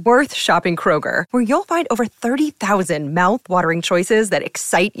 it's worth shopping Kroger, where you'll find over 30,000 mouth-watering choices that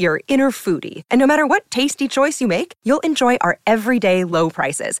excite your inner foodie. And no matter what tasty choice you make, you'll enjoy our everyday low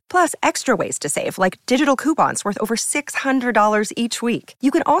prices, plus extra ways to save, like digital coupons worth over $600 each week. You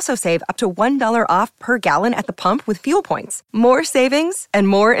can also save up to $1 off per gallon at the pump with fuel points. More savings and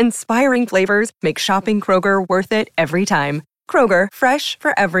more inspiring flavors make shopping Kroger worth it every time. Kroger, fresh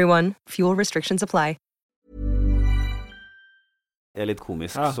for everyone. Fuel restrictions apply. Det litt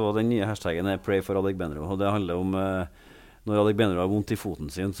komisk, så den nye hashtaggen Pray for Adegbenro, og det handler om når Adegbenro har vondt I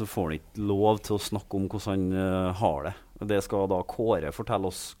foten sin, så får han ikke lov til å snakke om hvordan han har det. Og det skal da Kåre fortelle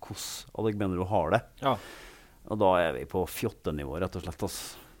oss hvordan Adegbenro har det. Ja. Og da vi på fjottenivå, rett og slett.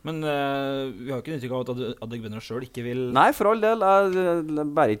 Men vi har ikke inntrykk av at Adegbenro selv ikke vil... Nei, for all del.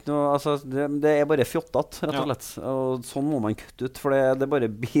 Bare ikke noe, altså, det bare fjottet, rett og slett. Og sånn må man kutte ut, for det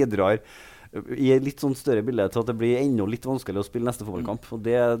bare bidrar I litt sånn større bilde til at det blir enda litt vanskelig å spille neste fotballkamp, og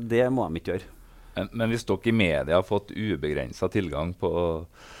det må de ikke gjøre. Men hvis dere I media har fått ubegrenset tilgang på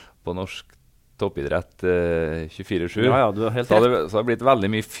norsk toppidrett 24/7, ja, du har helt så har det blitt veldig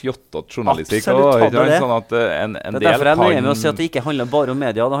mye fjottet journalistikk. Absolutt, og, sånn at en det derfor jeg nøyer med å si at det ikke handler bare om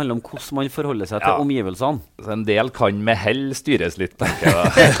media, det handler om hvordan man forholder seg til omgivelsene. Så en del kan med hell styres litt, tenker jeg da.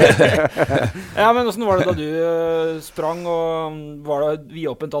 Ja, men hvordan var det da du sprang, og var det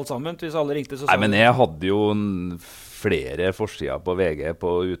vidåpent alt sammen, hvis alle ringte så sa? Nei, men jeg hadde jo flere forsider på VG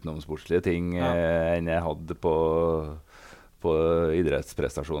på utenomsportslige ting enn jeg hadde på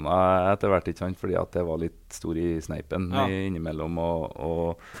idrettsprestasjoner etter hvert, ikke sant? Fordi at jeg var litt stor I sneipen innimellom,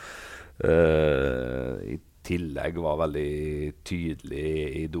 og I tillegg var veldig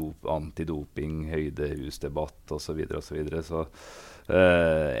tydelig I antidoping, høydehusdebatt og så videre, så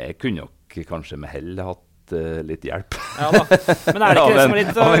jeg kunne nok kanskje med hell hatt litt hjelp. Ja da, men det ikke som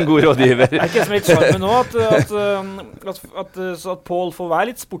litt... Av en god rådgiver. Det ikke som litt sjarme nå at Paul får være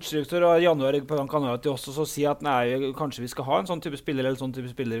litt sportsdirektør og I januar på Gran Canaria til oss og så si at nei, kanskje vi skal ha en sånn type spiller eller sånn type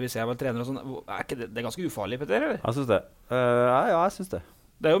spiller hvis jeg var trener og sånn. Ikke det ganske ufarlig, Petter, eller? Jeg synes det. Ja, jeg synes det.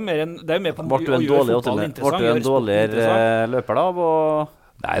 Det jo mer på å gjøre fotballen interessant. Ble du en dårligere løper da?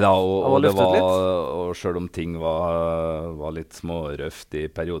 Nei da, og det og selv om ting var litt smårøft i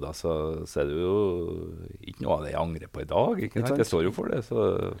perioder, så er det jo ikke noe av det jeg angrer på i dag. Ikke sant? Jeg står jo for det, så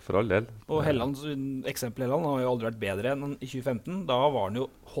for all del. Og Hellands eksempel Helland har jo aldri vært bedre enn i 2015. Da var han jo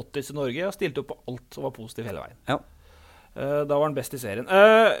hottest i Norge og stilte opp på alt som var positivt hele veien. Ja. Da var han best i serien.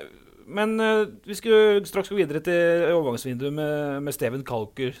 Men vi skulle straks gå videre til overgangsvinduet med Steven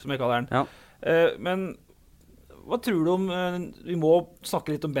Kalker, som jeg kaller han. Ja. Men hva tror du om, vi må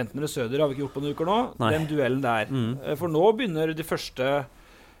snakke litt om Bentner og Søder, har vi ikke gjort på noen uker nå, den duellen der. For nå begynner de første,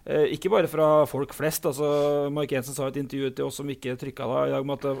 ikke bare fra folk flest, altså Mike Jensen sa i et intervju til oss som ikke trykket da, i dag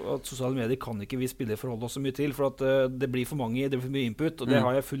med at sosiale medier kan ikke vi spillere forholde oss så mye til, for at det blir for mange, det blir for mye input, og det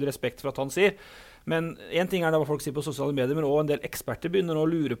har jeg full respekt for at han sier. Men en ting er hva folk sier på sosiale medier, men også en del eksperter begynner nå å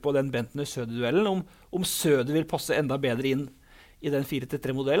lure på den Bentner-Søder-duellen, om Søder vil passe enda bedre inn i den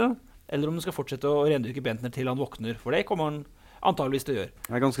 4-3-modellen, eller om han skal fortsette å rendyrke Bentner til han våkner, for det kommer han antageligvis til å gjøre.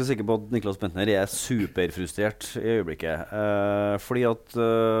 Jeg er ganske sikker på at Niklas Bentner er superfrustrert i øyeblikket, fordi at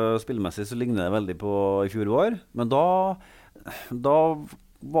spillmessig så ligner det veldig på i fjor år, men da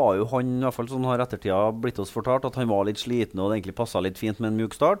var jo han, i hvert fall sånn har ettertida blitt oss fortalt, at han var litt sliten og det egentlig passet litt fint med en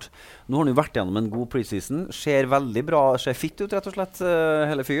mjuk start. Nå har han jo vært gjennom en god preseason, ser veldig bra, ser fitt ut rett og slett,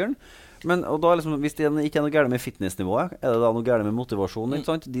 hele fyren. Men og da liksom, hvis det ikke er noe gærent med fitnessnivået, er det da noe gærent med motivasjonen, ikke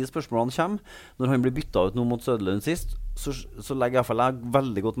sant? De spørsmålene kommer. Når han blir byttet ut nå mot Søderlund sist, så legger jeg i hvert fall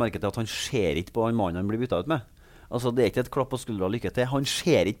veldig godt merke til at han ser ikke på den mannen han blir byttet ut med. Altså, det er ikke et klapp på skuldra og lykke til. Han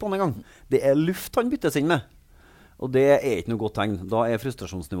ser ikke på den en gang. Det er luft han byttes inn med. Og det er ikke noe godt tegn. Da er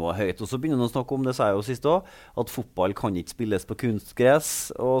frustrasjonsnivået høyt. Og så begynner han å snakke om, det sa jeg jo sist også, at fotball kan ikke spilles på kunstgress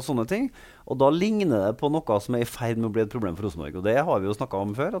og sånne ting. Og da ligner det på noe som er i ferd med å bli et problem for Rosenborg. Og det har vi jo snakket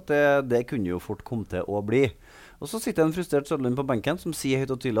om før, at det kunne jo fort komme til å bli. Og så sitter en frustrert Søderlund på benken som sier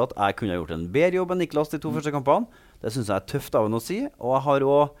høyt og tydelig at jeg kunne ha gjort en bedre jobb enn Niklas de 2 første kampene. Det synes jeg er tøft av henne å si. Og jeg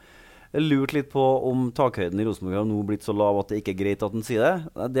har også lurt litt på om takhøyden i Rosenborg har nå blitt så lav at det ikke er greit at den sier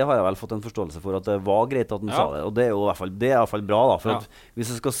det. Det har jeg vel fått en forståelse for, at det var greit at den sa det. Og det er jo i hvert fall bra da, for at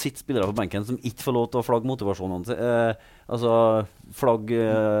hvis jeg skal sitte spillere på benken som ikke får lov til å flagge motivasjonen, altså flagge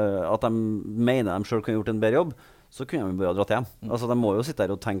at de mener de selv kan ha gjort en bedre jobb, så kunne de bare ha dratt hjem. Altså, de må jo sitte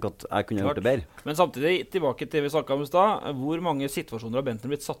der og tenke at jeg kunne gjort det bedre. Men samtidig, tilbake til vi snakket om i sted, hvor mange situasjoner har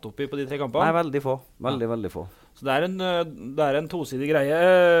Bentner blitt satt opp i på de 3 kampene? Nei, veldig få. Veldig få. Så det er en tosidig greie.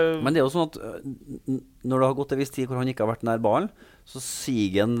 Men det er jo sånn at når det har gått en viss tid hvor han ikke har vært nær ballen, så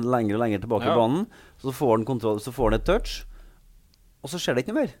siger han lenger og lenger tilbake i banen, så får han kontroll, så får han et touch, og så skjer det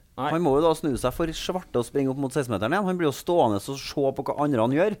ikke noe mer. Nei. Han må jo da snu seg for svarte og springe opp mot 16-meteren igjen. Han blir jo stående og se på hva andre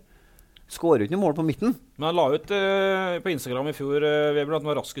han gjør. Skårer jo ikke noe mål på midten. Men han la ut på Instagram i fjor, Weber, at han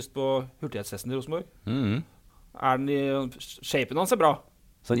var raskest på hurtighetstesten i Rosenborg. Er den i shapen hans er bra?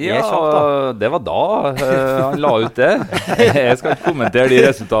 Ja, det var da han la ut det. Jeg skal ikke kommentere de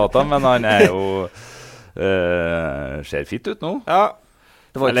resultatene, men han er jo ser fitt ut nå. Ja.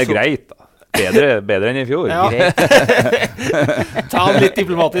 Eller greit da. Bedre enn i fjor. Ja. Ta han litt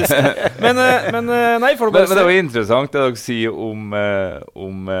diplomatisk. Men nei, for men det er jo interessant det dere sier om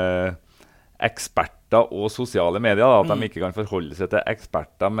eksperter og sosiale medier, da, at de ikke kan forholde seg til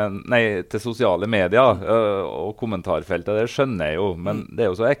eksperter, til sosiale medier og kommentarfeltet, det skjønner jeg jo, men det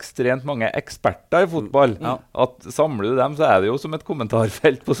er jo så ekstremt mange eksperter i fotball, at samler du dem, så er det jo som et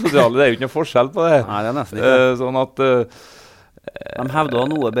kommentarfelt på sosiale, det er jo ikke noe forskjell på det. Nei, det er nesten ikke. Sånn at de hevder å ha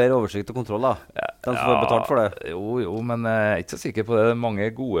noe bedre oversikt og kontroll da. De som får betalt for det. Jo, men jeg er ikke så sikker på det. Det er mange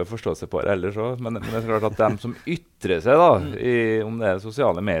gode forståelser på det ellers også. Men det er klart at de som ytrer seg da, om det er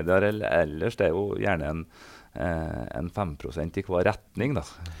sosiale medier eller ellers, det er jo gjerne en 5% i hver retning da.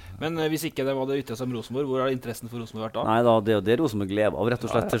 Men hvis ikke det var det ytret seg om Rosenborg, hvor har interessen for Rosenborg vært da? Nei da, det er jo det Rosenborg lever av rett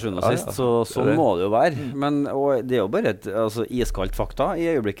og slett til sjuende og sist, så sånn må det jo være. Men det er jo bare et iskaldt fakta.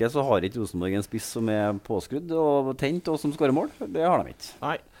 I øyeblikket så har ikke Rosenborg en spiss som er påskrudd og tent og som skårer mål. Det har de ikke.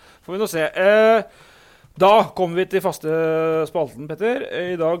 Nei, får vi nå se. Da kommer vi til faste spalten, Petter.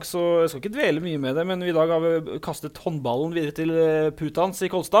 I dag så, jeg skal ikke dvele mye med det, men i dag har vi kastet håndballen videre til Putans i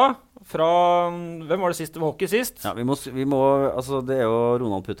Kolstad. Fra, hvem var det sist? Det var hockey sist? Ja, vi må altså det er jo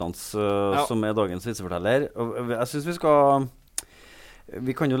Ronald Putans som er dagens viseforteller. Og jeg synes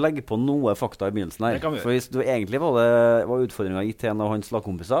vi kan jo legge på noe fakta i begynnelsen her. For hvis du egentlig var utfordringen gitt til en av hans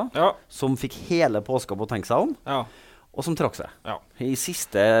lagkompiser, som fikk hele påska på å tenke seg om, og som trakk seg i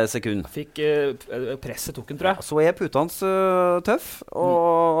siste sekund. Presset tok en, tror jeg. Så er Putans tøff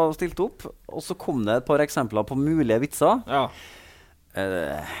og stilt opp, og så kom det et par eksempler på mulige vitser.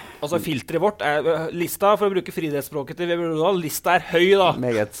 Altså filteret vårt lista, for å bruke friidrettsspråket til Vebjørn Rodal, lista høy da.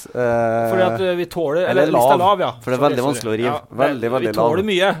 Meget. Fordi at vi tåler, eller lista lav, ja. For det veldig vanskelig å rive. Veldig lav. Vi tåler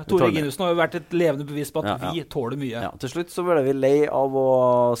mye. Tore Ginussen har jo vært et levende bevis på at vi tåler mye. Ja, til slutt så ble vi lei av å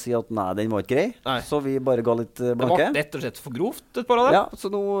si at nei, den var ikke grei. Nei. Så vi bare ga litt blanke. Det var rett og slett for grovt et par av dem. Ja,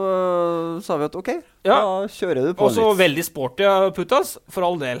 så nå sa vi at ok, da kjører du på litt. Også veldig sporty av Puttas, for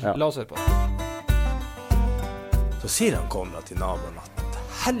all del. La oss høre på. Så sier han Konrad til naboen at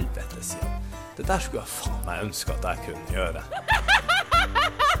helvete, sier han. Det der skulle jeg faen meg ønske at jeg kunne gjøre.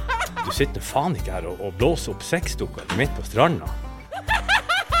 Du sitter faen ikke her og blåser opp sexdukker midt på stranda.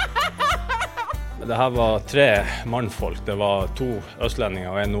 Det her var 3 mannfolk. Det var 2 østlendinger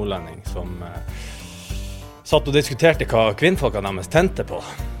og 1 nordlending som satt og diskuterte hva kvinnfolkene deres tente på.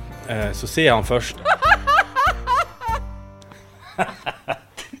 Så sier han først.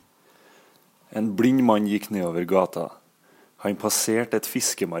 En blind mann gikk nedover gata. Han passerte et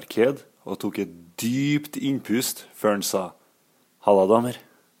fiskemarked og tok et dypt innpust før han sa «Halla, damer».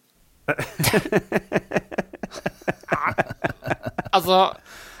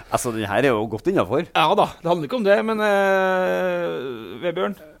 Altså, den her jo godt innenfor. Ja da, det handler ikke om det, men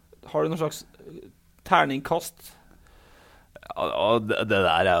Vebjørn, har du noen slags terningkast? Det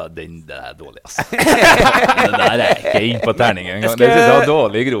der er dårlig, altså. Det der ikke inn på terningen engang. Det synes jeg var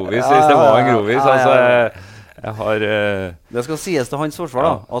dårlig grovis, hvis det var en grovis. Altså, jeg har... Det skal sies til hans forsvar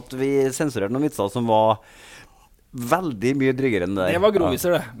da, at vi sensurerte noen vitser som var veldig mye dryggere enn det der. Det var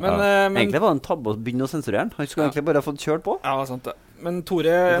groviser det. Men egentlig var det en tabbe å begynne å sensurere den. Han skulle egentlig bare ha fått kjørt på. Ja, sant det. Men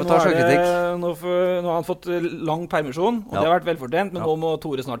Tore, nå har han fått lang permisjon, og det har vært velfortjent, men nå må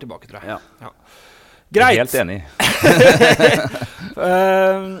Tore snart tilbake, tror jeg. Ja. Greit. Helt enig.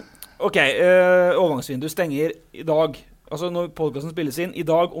 Ok, overgangsvindu stenger i dag. Altså når podcasten spilles inn, i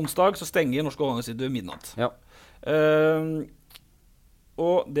dag, onsdag, så stenger norsk overgangsvindu midnatt. Ja.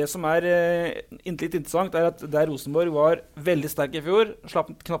 Og det som litt interessant at der Rosenborg var veldig sterk i fjor,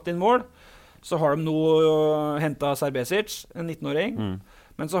 slapp knapt inn mål, så har de nå hentet Serbesic, en 19-åring.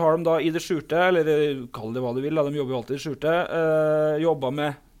 Men så har de da i det skjurte, eller kall det hva du vil, de jobber jo alltid i det skjurte, jobbet med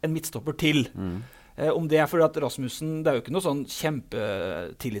en midtstopper til. Om det fordi at Rasmussen, det jo ikke noe sånn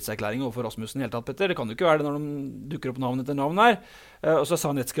kjempetillitserklæring overfor Rasmussen i hele tatt, Petter. Det kan jo ikke være det når de dukker opp navn etter navn her. Og så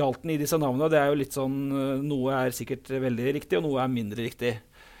sannhetsgehalten i disse navnene, det jo litt sånn, noe sikkert veldig riktig, og noe mindre riktig.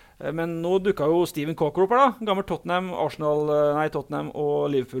 Men nå dukket jo Steven Cockroper da, gammel Tottenham og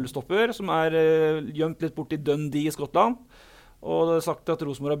Liverpool-stopper, som gjemt litt bort i Dundee i Skottland. Og det sagt at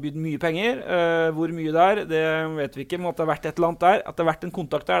Rosenborg har bydd mye penger. Hvor mye det vet vi ikke, men at det har vært et eller annet der, at det har vært en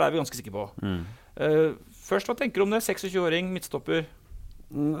kontakt der, det vi ganske sikre på. Først, hva tenker du om det? 26-åring, midtstopper?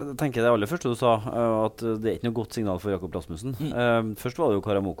 Jeg tenker det aller første du sa, at det ikke noe godt signal for Jakob Rasmussen. Først var det jo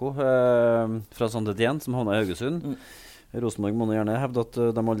Karamoko fra Saint-Étienne, som havnet i Haugesund. Rosenborg må gjerne hevde at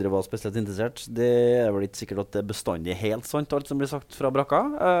de aldri var spesielt interessert. Det vel ikke sikkert at det bestandig helt sant, alt som blir sagt fra brakka.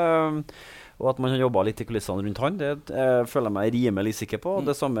 Og at man har jobbet litt i kulissene rundt han, det føler jeg meg rimelig sikker på.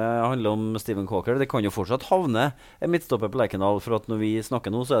 Det samme handler om Steven Cocker. Det kan jo fortsatt havne en midtstopper på Lerkendal, for at når vi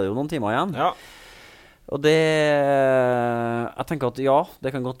snakker nå, så det jo noen timer igjen. Ja. Og det, jeg tenker at ja,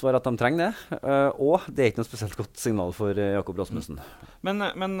 det kan godt være at de trenger det, og det ikke noe spesielt godt signal for Jakob Rasmussen. Men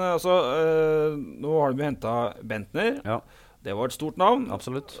altså, nå har de hentet Bentner. Ja. Det var et stort navn.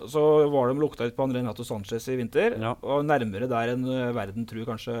 Absolutt. Så var de lukta ut på André Renato Sanchez i vinter, og nærmere der enn verden tror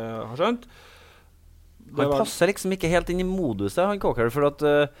kanskje har skjønt. Han passer liksom ikke helt inn i moduset, han Cocker, for at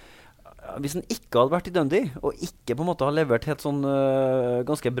hvis han ikke hadde vært i Dundee, og ikke på en måte har levert helt sånn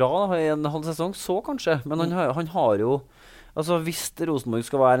ganske bra da, i en halv sesong, så kanskje. Men han har jo, altså hvis Rosenborg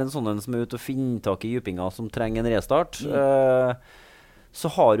skal være en sånn som ute og finne tak i djupinga som trenger en restart, så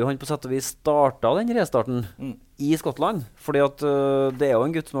har jo han på sett og vis startet den restarten i Skottland. Fordi at det jo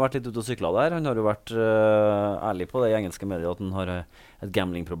en gutt som har vært litt ute og syklet der. Han har jo vært ærlig på det i engelske medier at han har et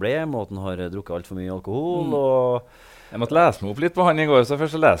gamblingproblem, og at han har drukket alt for mye alkohol, og... Jeg måtte lese meg opp litt på han i går, så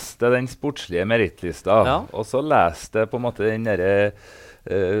først så leste jeg den sportslige merittlista, og så leste jeg på en måte den der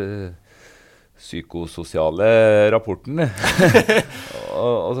psykososiale rapporten.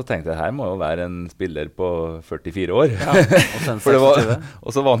 og så tenkte jeg, her må jo være en spiller på 44 år. Og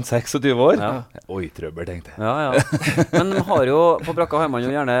så var han 26 år. Ja. Oi, trøbbel, tenkte jeg. Ja. Men har jo, på brakka har man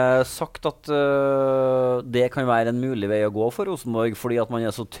jo gjerne sagt at det kan være en mulig vei å gå for Rosenborg, fordi at man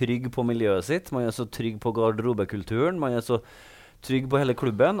så trygg på miljøet sitt, man så trygg på garderobekulturen, man så trygg på hele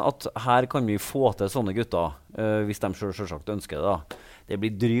klubben, at her kan vi få til sånne gutter, hvis de selvsagt ønsker det da. Det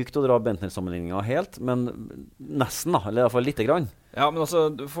blir drygt å dra Bentner-sammenligningen helt, men nesten da, eller i hvert fall lite grann. Ja, men altså,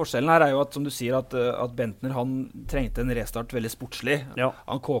 forskjellen her jo at, som du sier, at Bentner, han trengte en restart veldig sportslig. Ja.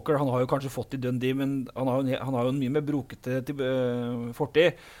 Han Coker, han har jo kanskje fått i Dundee, men han har jo en mye mer brokete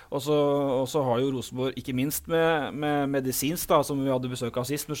fortid. Og så har jo Rosenborg, ikke minst med Medisins, da, som vi hadde besøk av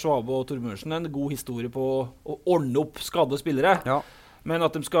sist, med Schwabe og Torbjørnsen, en god historie på å ordne opp skadde spillere. Ja. Men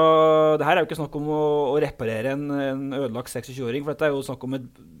at det her jo ikke snakk om å reparere en ødelagt 26-åring, for dette jo snakk om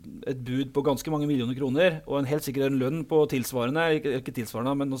et bud på ganske mange millioner kroner, og en helt sikkert en lønn på tilsvarende, ikke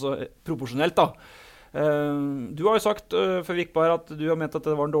tilsvarende, men også proporsjonelt da. Du har jo sagt før vi gikk på her at du har ment at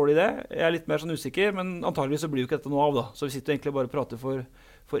det var en dårlig idé. Jeg litt mer sånn usikker, men antageligvis så blir jo ikke dette noe av da. Så vi sitter egentlig bare og prater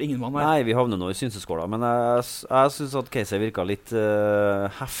for ingen mann her. Nei, vi havner nå i synseskåla, men jeg synes at Casey virket litt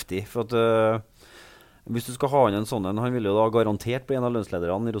heftig, for at hvis du skal ha inn en sånn, han vil jo da garantert bli en av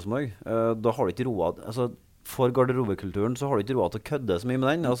lønnslederne i Rosenborg. Da har du ikke råd, altså for garderobekulturen så har du ikke råd til å kødde så mye med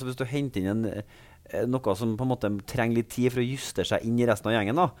den. Altså hvis du henter inn noe som på en måte trenger litt tid for å justere seg inn i resten av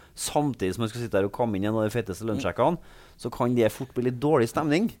gjengen da, samtidig som man skal sitte der og komme inn i en av de feteste lønnssjekkene, så kan det fort bli litt dårlig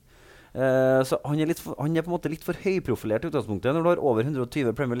stemning. Så han er på en måte litt for høyprofilert i utgangspunktet. Når du har over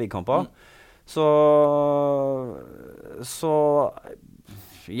 120 Premier League-kamper, så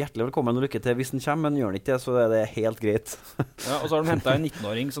hjertelig velkommen og lykke til hvis den kommer, men gjør den ikke det, så er det helt greit. Ja, og så har de hentet en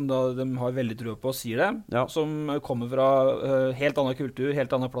 19-åring som da de har veldig tro på, sier det, som kommer fra helt annen kultur,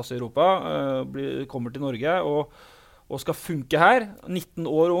 helt annen plass i Europa, kommer til Norge og skal funke her. 19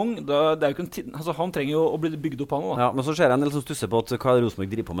 år ung, det jo ikke altså han trenger jo å bli bygd opp han da. Ja, men så ser jeg en del som stusser på at hva Rosenborg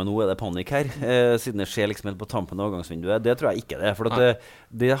driver på med nå, det panikk her, siden det skjer liksom helt på tampen av avgangsvinduet. Det tror jeg ikke det, for at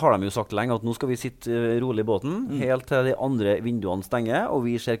det har de jo sagt lenge, at nå skal vi sitte rolig i båten, helt til de andre vinduene stenger, og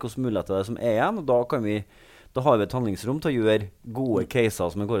vi ser hvilke muligheter det er som er igjen, og da har vi et handlingsrom til å gjøre gode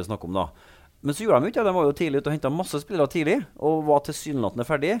caser som vi går og snakker om da. Men så gjorde de jo ikke det, de var jo tidlig ute og hentet masse spillere tidlig, og var tilsynelatende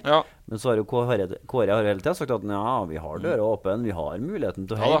ferdig. Ja. Men så har jo Kåre har hele tiden sagt at ja, vi har døra åpen, vi har muligheten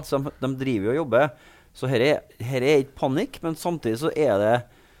til å hente, så de driver jo og jobber. Så her er ikke panikk, men samtidig så er det,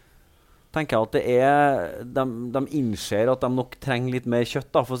 tenker jeg at det de innser at de nok trenger litt mer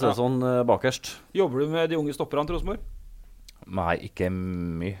kjøtt da, for å si det sånn bakerst. Jobber du med de unge stopperne til Rosenborg? Nei, ikke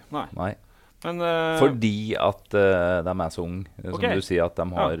mye. Nei. Men, fordi at de er så unge, som du sier, at de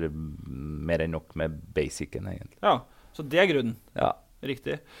har mer enn nok med basicen egentlig. Ja, så det er grunnen. Ja.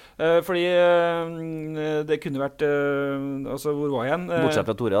 Riktig. Fordi det kunne vært altså, hvor var jeg igjen? Bortsett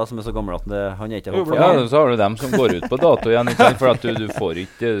fra Tore da, som er så gammel at han er ikke håp for. Ja, så har du dem som går ut på dato igjen, ikke sant? For at du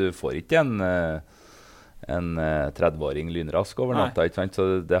får ikke en 30-åring lynrask over natta, ikke sant?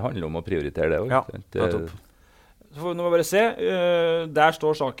 Så det handler om å prioritere det også. Ja, så får vi nå bare se. Der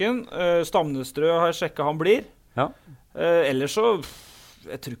står saken. Stamnestrø har sjekket han blir. Ja. Ellers så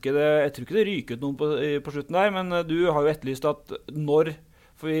jeg tror ikke det ryker ut noen på slutten der, men du har jo etterlyst at når,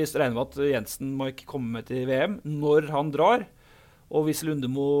 for vi regner med at Jensen må ikke komme med til VM, når han drar, og hvis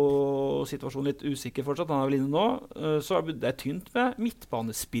Lundemo-situasjonen litt usikker fortsatt, han vel inne nå, så det tynt med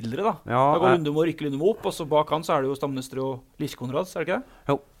midtbanespillere da. Ja, da går Lundemo og rykker Lundemo opp, og så bak han så det jo Stamnestrø og Lichkonrads, det ikke det?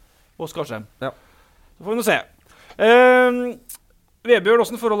 Jo. Og Skarsheim. Ja. Så får vi nå se. Vebjørn,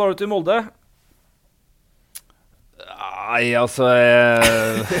 hvordan forhold har du til Molde? Nei, altså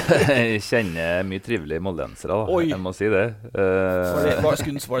jeg kjenner mye trivelige moldensere da. Jeg må si det. Var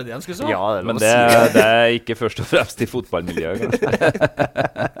det det han skulle si? Ja, men det er ikke først og fremst i fotballmiljøet kanskje.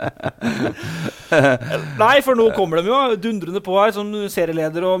 Nei, for nå kommer de jo dundrende på her som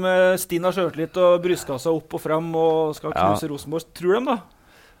serieleder og med Stina Skjørtlitt og brystkassa opp og frem og skal knuse Rosenborg. Tror de da?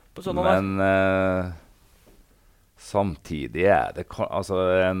 På sånn men samtidig det altså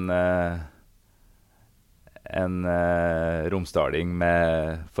en romsdaling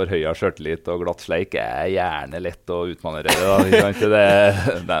med forhøyet skjørtelitt og glatt sleik gjerne lett å utmanøvrere.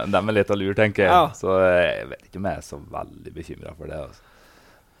 De lett å lure, tenker jeg. Ja. Så jeg vet ikke om jeg så veldig bekymret for det. Altså.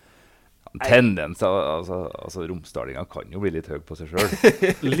 Tendens, altså romsdalingen kan jo bli litt høy på seg selv.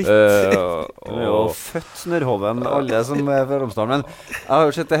 Litt. Du er jo født snørhoven, alle som fra Romsdalen. Men jeg har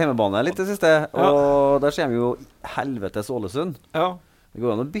jo sett hjemmebane litt det siste, og der ser vi jo helvetes Ålesund. Ja. Det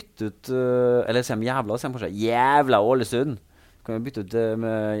går an å bytte ut, eller ser de jævla, ser de kanskje jævla Ålesund. Kan vi bytte ut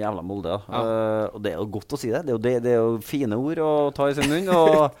med jævla Molde. Og det er jo godt å si det. Det er jo fine ord å ta i sin munn,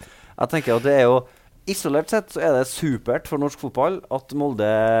 og jeg tenker at det er jo isolert sett så er det supert for norsk fotball at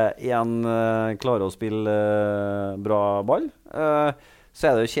Molde igjen klarer å spille bra ball. Så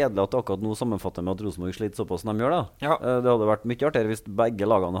er det jo kjedelig at det akkurat nå sammenfatter med at Rosenborg sliter såpass som de gjør da. Ja. Det hadde vært mye artigere hvis begge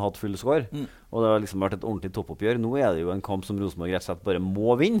lagene hadde hatt full score, og det har liksom vært et ordentlig toppoppgjør. Nå er det jo en kamp som Rosenborg rett og slett bare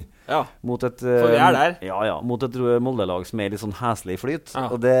må vinne. Ja, mot et, for vi der. Ja, mot et Molde-lag som er litt sånn hæslig flyt.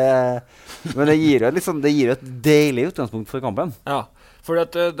 Ja. Men det gir jo et deilig utgangspunkt for kampen. Ja. For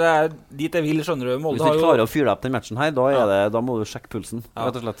at det dit jeg vil, skjønner du. Molde Hvis du klarer å fyre deg opp den matchen her, da må du sjekke pulsen,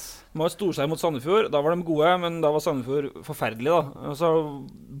 rett og slett. De var storseier mot Sandefjord. Da var de gode, men da var Sandefjord forferdelig, da. Altså,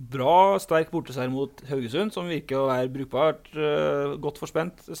 bra, sterk borteseier mot Haugesund, som virker å være brukbart godt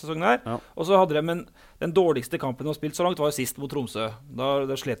forspent sesongen her. Ja. Og så hadde de den dårligste kampen de har spilt så langt, var jo sist mot Tromsø.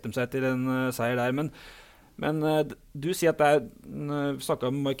 Da slet de seg til en seier der, men du sier at vi snakket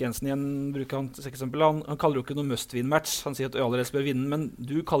om Mike Jensen igjen, bruker han til eksempel. Han kaller jo ikke noe must-win-match. Han sier at Øyalres bør vinne, men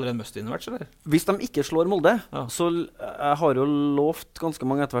du kaller det en must-win-match, eller? Hvis de ikke slår Molde, så jeg har jo lovt ganske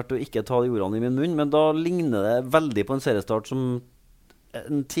mange etter hvert å ikke ta de ordene i min munn, men da ligner det veldig på en seriestart som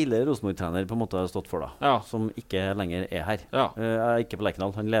en tidligere Rosenborg-trener på en måte har stått for da, som ikke lenger er her. Jeg er ikke på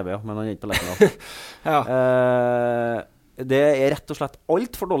Lerkendal, han lever jo, men han er ikke på Lerkendal. Det er rett og slett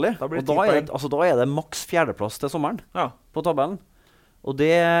alt for dårlig. Og da er det maks fjerdeplass til sommeren på tabellen. Og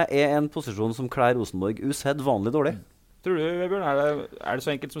det er en posisjon som klær Rosenborg usedvanlig dårlig. Tror du, Vebjørn, er det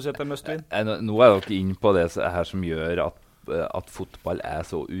så enkelt som å si at det er must win? Nå er dere inne på det her som gjør at fotball er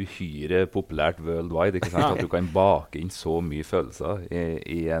så uhyre populært worldwide. Ikke sant? At du kan bake inn så mye følelser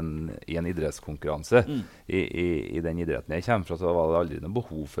i en idrettskonkurranse. I den idretten jeg kommer fra, så var det aldri noe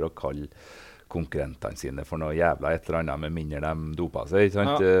behov for å kalle konkurrentene sine for noe jævla et eller annet med mindre de doper seg, ikke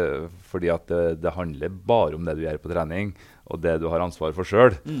sant? Fordi at det handler bare om det du gjør på trening, og det du har ansvar for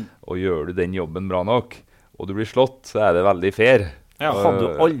selv. Og gjør du den jobben bra nok, og du blir slått, så er det veldig fair. Hadde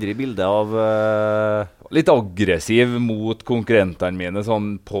du aldri bilde av litt aggressiv mot konkurrentene mine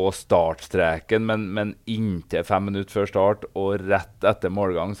sånn på startstreken, men inntil 5 minutter før start og rett etter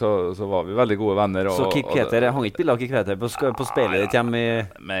målgang så var vi veldig gode venner. Så Kik Peter, hang ikke bilde av Kik Peter på speilet ditt hjemme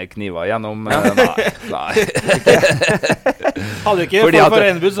med kniver gjennom? Nei. Hadde du ikke for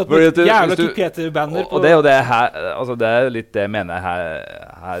Enebud satt på jævla Kik Peter-banner på? Og det er jo det her, altså det er litt det jeg mener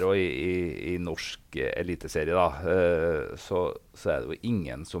her og i norsk eliteserie da, så er det jo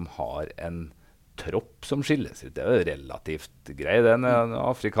ingen som har en tropp som skilles ut. Det er jo relativt greit. Det er noen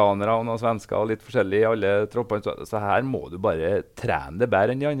afrikanere og noen svensker og litt forskjellig i alle troppene. Så her må du bare trene det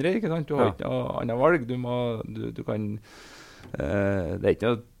bedre enn de andre, ikke sant? Du har ikke noe annet valg. Du kan... det er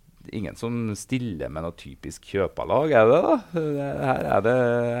ikke ingen som stiller med noe typisk kjøpalag, er det da? Her er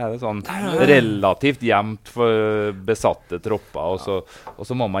det sånn relativt jevnt for besatte tropper, og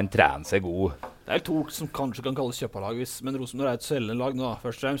så må man trene seg god. Det er to som kanskje kan kalles kjøpalag, men Rosenborg er et selgende lag nå,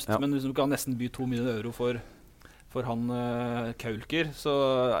 først og fremst. Men hvis du kan nesten by 2 millioner euro for han Kaulker, så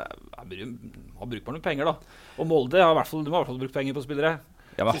har brukt noen penger da. Og Molde de har i hvert fall brukt penger på spillere.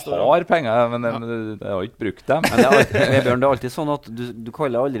 Ja, men har penger, men de har ikke brukt dem. Men det er alltid sånn at du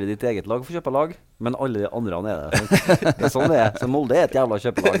kaller aldri ditt eget lag for kjøpelag, men alle de andre er det. Det er sånn det er. Så Molde er et jævla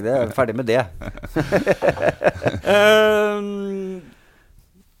kjøpelag. Det er ferdig med det.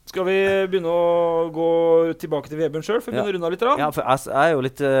 Skal vi begynne å gå tilbake til Vebjørn selv, for å begynne å runde av litt? Da? Ja, for jeg er jo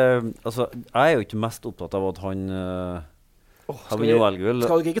litt... jeg er jo ikke mest opptatt av at han... har vunnet OL-gull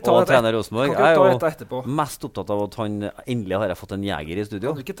og trener Rosenborg. Jeg er jo mest opptatt av at han endelig har fått en jeger i studio.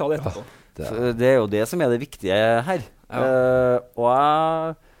 Kan du ikke ta det etterpå? Det er jo det som er det viktige her. Og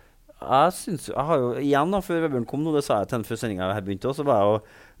jeg synes, jeg har jo igjen da, før Vebjørn kom nå, det sa jeg til henne før sendingen her begynte også,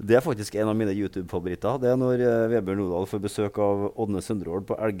 det er faktisk en av mine YouTube-favoritter. Det er når Vebjørn Nordal får besøk av Ådne Søndreål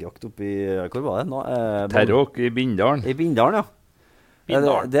på elgjakt oppe i, hvor var det? Terråk i Bindalen. I Bindalen, ja.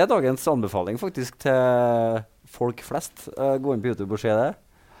 Det er dagens anbefaling faktisk til folk flest. Gå inn på YouTube og se det.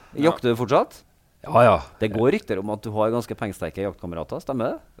 Jakter du fortsatt? Ja. Det går rykter om at du har ganske pengesterke jaktkamerater, stemmer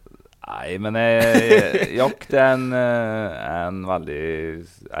det? Nei, men jakt er en veldig...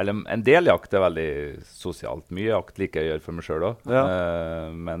 Eller en del jakt er veldig sosialt. Mye jakt liker jeg å gjøre for meg selv også.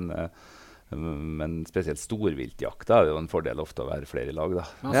 Men spesielt storviltjakt er det jo en fordel ofte å være flere i lag. Da.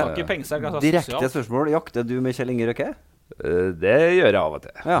 Men han snakker pengesterk, altså direkte sosialt. Spørsmål, jakter du med Kjell Inge Røkke? Det gjør jeg av og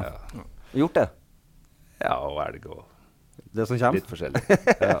til. Ja. Gjort det? Ja, og elg og... Det som kommer? Litt forskjellig.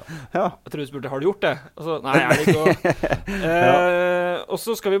 Jeg tror du spurte, har du gjort det? Altså, nei, er det ikke også. Og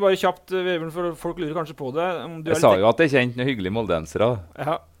så skal vi bare kjapt, Vebjørn, for folk lurer kanskje på det. Jeg sa jo at jeg kjente noen hyggelige moldensere.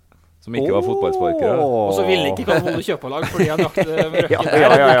 Som ikke var fotballsparkere. Og så ville ikke kalle Molde kjøpelag fordi han jakte med Røkken. Det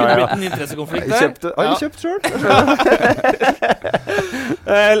kunne blitt en interessekonflikt der. Har du kjøpt selv?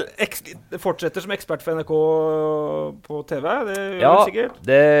 Fortsetter som ekspert for NRK på TV, det gjør vi sikkert? Ja,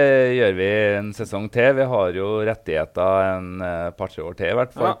 det gjør vi en sesong til. Vi har jo rettigheter en par-tre år til i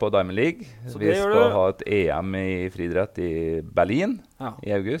hvert fall på Diamond League. Vi skal ha et EM i friidrett i Berlin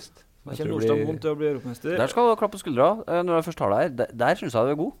i august. Da kommer Nordstrand Vondt til å bli europamester. Der skal du klappe på skuldra når jeg først har deg her. Der synes jeg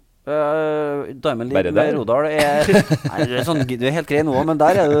du er god. Diamond League med Rodal er, det er helt grei nå, men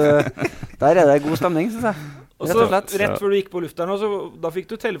der er det god stemning, synes jeg. Og så rett før du gikk på lufta nå, da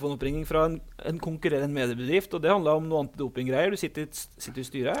fikk du telefonoppringning fra en konkurrerende mediebedrift, og det handlet om noe antidopinggreier. Du sitter i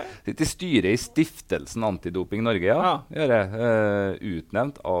styret her? Sitter i styret i stiftelsen Antidoping Norge, ja. Gjør jeg.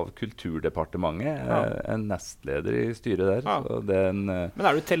 Utnevnt av Kulturdepartementet. En nestleder i styret der. Så det er Men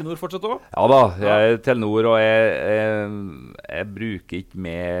er du Telenor fortsatt også? Ja da, jeg er Telenor, og jeg bruker ikke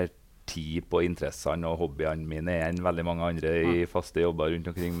mer tid på interessene og hobbyene mine enn veldig mange andre i faste jobber rundt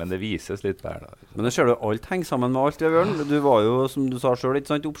omkring, men det vises litt hver dag. Men det ser du, alt henger sammen med alt, Bjørn. Du var jo, som du sa selv,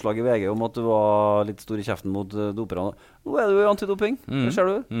 ikke sant, oppslag i VG om at du var litt stor i kjeften mot doperne. Nå er du jo antidoping, det ser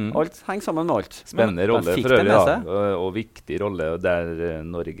du. Alt henger sammen med alt. Spennende rolle for øvrig, da, og viktig rolle, der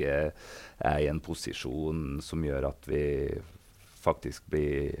Norge er i en posisjon som gjør at vi faktisk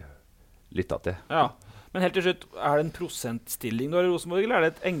blir lyttet til. Ja. Men helt til slutt, er det en prosentstilling du har i Rosenborg, eller er det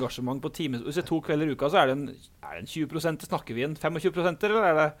et engasjement på time? Hvis det er 2 kvelder i uka, så er det en 20%, snakker vi en 25%, eller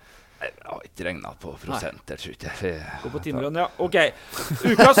er det? Jeg har ikke regnet på prosenter, tror jeg. Gå på timelønn, ja. Ok.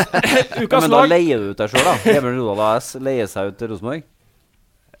 Ukas lag. Men da leier du ut deg selv, da. Emil Rodal AS leier seg ut til Rosenborg.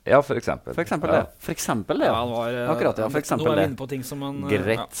 Ja, for eksempel. For eksempel det. For eksempel det, ja. Akkurat, ja. For eksempel det. Nå er vi inne på ting som man...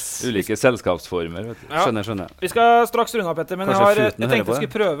 Greit. Ja. Ulike selskapsformer, vet du. Ja. Skjønner. Vi skal straks runde av, Petter, men jeg tenkte vi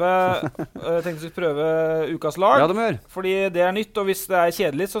skulle prøve ukas lag. Ja, det må gjøre. Fordi det er nytt, og hvis det er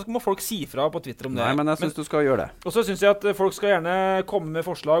kjedelig, så må folk si fra på Twitter om det. Nei, men jeg synes du skal gjøre det. Og så synes jeg at folk skal gjerne komme med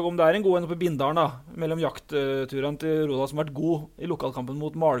forslag om det er en god en på Bindalen, da, mellom jaktturene til Rodal som har vært god i lokalkampen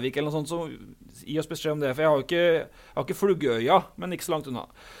mot Malvik eller noe sånt, så gi oss beskjed om det, for jeg har ikke Fluggøya, men ikke så langt unna.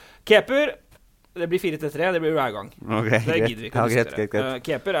 Keeper, det blir 4-3, det blir hver gang. Okay, det gidder vi ikke å diskutere.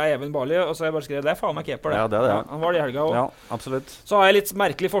 Keeper er Even Barli, og så har jeg bare skrevet, det er faen meg Keeper det. Ja, det er det. Han var det i helga også. Ja, absolutt. Så har jeg litt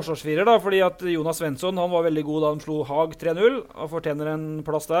merkelig forsvarsfirer da, fordi at Jonas Svensson, han var veldig god da han slo Haag 3-0, og fortjener en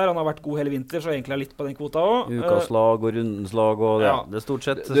plass der. Han har vært god hele vinter, så egentlig er litt på den kvota også. Ukas lag og rundens lag, og det er stort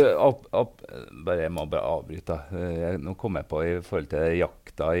sett. Jeg må bare avbryte. Nå kom jeg på i forhold til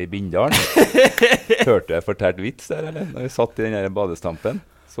jakta i Bindalen. Hørte jeg fortalt vits der, eller? Når jeg satt i den her badestampen.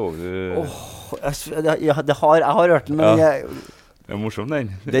 Så du... jeg har hørt den, men det er morsom, den.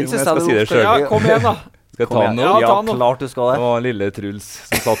 Den synes jeg si ja, kom igjen da. Skal jeg ta den nå? Ja, klart du skal det. Det var lille Truls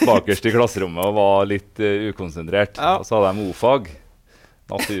som satt bakerst i klasserommet og var litt ukonsentrert. Og så hadde de O-fag.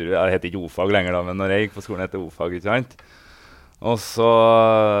 Jeg heter ikke O-fag lenger da, men når jeg gikk på skolen heter O-fag, ikke sant? Og så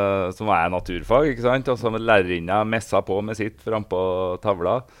var jeg naturfag, ikke sant? Og så lærerinna messa på med sitt frem på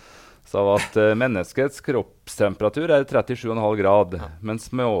tavla. Så at menneskets kroppstemperatur er 37,5 grad, mens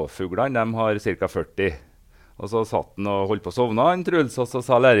småfuglene de har ca. 40. Og så satt han og holdt på å sovne, Truls, og så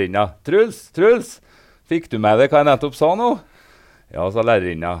sa lærerinna, Truls, fikk du med deg hva jeg nettopp sa nå? Ja, sa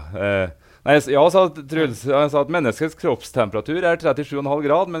lærerinna. Ja, sa Truls, han sa at menneskets kroppstemperatur er 37,5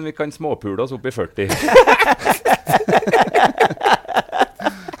 grad, men vi kan småpule oss opp i 40.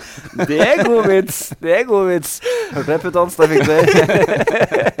 Det er god vits. Hørte jeg puttans, da fikk du.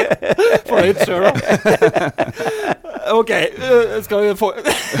 Fornøyd selv da. Ok, skal vi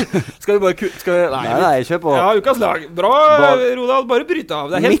bare Nei, kjør på. Ja, ukas lag. Bra, Rodal, bare bryte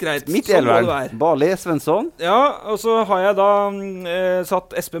av. Det er helt greit. Mitt elverd. Barli, Svensson. Ja, og så har jeg da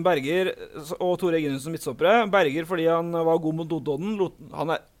satt Espen Berger og Tore Eggenhusen som midtstoppere. Berger fordi han var god mot Notodden.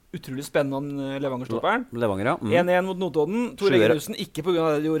 Han er utrolig spennende, Levanger-stopperen. Levanger, ja. 1-1 mot Notodden. Tore Eggenhusen, ikke på grunn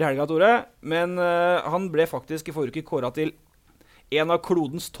av det du gjorde i helga, Tore, men han ble faktisk i forrige uke kåret til en av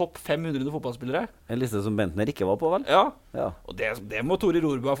klodens topp 500 fotballspillere. En liste som Bentner ikke var på, vel? Ja. Og det må Tore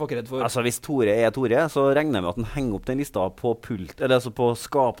Rorba få kred for. Altså, hvis Tore er Tore, så regner jeg med at han henger opp den lista på eller altså på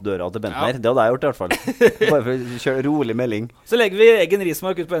skapdøra til Bentner. Det hadde jeg gjort i hvert fall. Bare for å kjøre rolig melding. Så legger vi Egen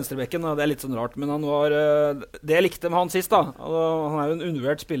Rismark ut på venstrebekken, og det er litt sånn rart, men han var det jeg likte med han sist da. Han er jo en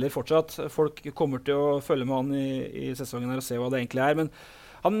undervurdert spiller fortsatt. Folk kommer til å følge med han i sesongen her og se hva det egentlig er, men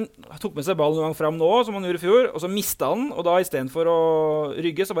han tok med seg ballen noen gang frem nå, som han gjorde i fjor, og så mistet han, og da i stedet for å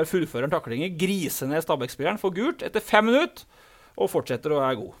rygge, så bare fullfører han taklinger, griser ned Stabæk-spilleren, får gult etter 5 minutter, og fortsetter å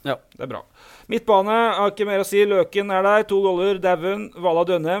være god. Ja, det er bra. Midtbane, har ikke mer å si, Løken er der, 2 goller, Daven, Vala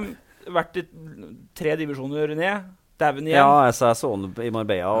Dønnem, vært i 3 divisjoner ned, Daven igjen. Ja, jeg så han i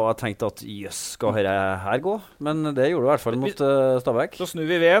Marbella, og jeg tenkte at, jøss, skal her gå? Men det gjorde du i hvert fall mot Stabæk. Så snur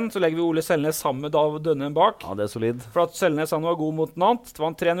vi ved, så legger vi Ole Selnes sammen med Dav Dønnem bak. Ja, det er solid. For at Selnes han var god mot Nant,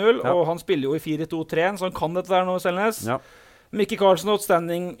 vant 3-0, og han spiller jo i 4-2-3, så han kan dette der nå, Selnes. Ja. Mikke Karlsen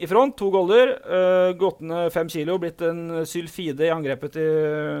outstanding i front, 2 goller, gåttende 5 kilo, blitt en sylfide i angrepet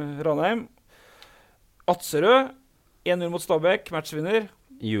til Ranheim. Atserød, 1-0 mot Stabæk, matchvinner.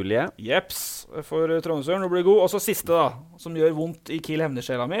 Julie. Jeps, for Trondheimsøren, nå blir det god. Og så siste da, som gjør vondt i Kiel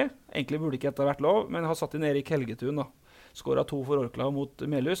hevnesjela mi. Egentlig burde ikke dette vært lov, men har satt inn Erik Helgetun da. Skåret 2 for Orkla mot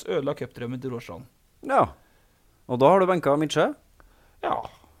Melhus, ødela cupdrømmen til Råstrand. Ja, og da har du benket Midtjø? Ja,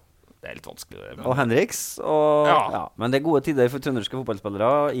 Det litt vanskelig. Og Henriks. Men det gode tider for trønderske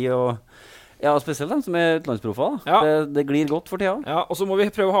fotballspillere i å spesielt de som utenlandsproffer. Det glir godt for tida. Ja, og så må vi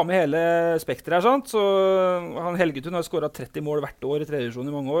prøve å ha med hele spektret her, sant? Så han Helgetun har skåret 30 mål hvert år i tredje divisjon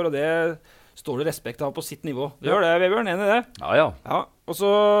i mange år, og det står det respekt av på sitt nivå. Det gjør det, Vebjørn, enig i det? Ja. Og så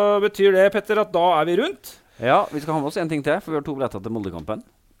betyr det, Petter, at da vi rundt. Ja, vi skal ha med oss en ting til, for vi har 2 billetter til Moldekampen.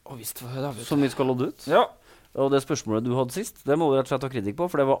 Som vi skal lodde ut. Ja. Og det spørsmålet du hadde sist, det må du rett og slett ha kritikk på,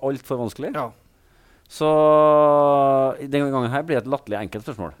 for det var alt for vanskelig. Ja. Så denne gangen her blir det et latterlig enkelt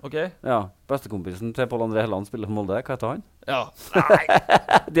spørsmål. Ok. Ja, bestekompisen til Pål André Helland spiller for Molde. Hva heter han? Ja. Nei.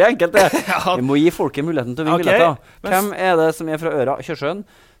 Det enkelt, det. Vi må gi folket muligheten til å vinne billetter. Hvem det som fra Øra Kjørsjøen,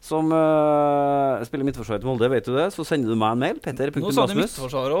 som spiller midtforsvaret til Molde? Vet du det? Så sender du meg en mail. Petter.rasmus. Nå sa du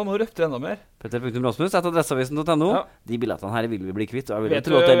midtforsvaret, og nå røpte du enda mer. Petter.rasmus etter adresseavisen.no. De billettene her vil vi bli kvitt, og jeg vil vet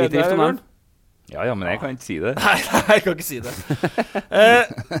tro at det litt drift om dem. Ja, men jeg kan ikke si det. Nei, jeg kan ikke si det.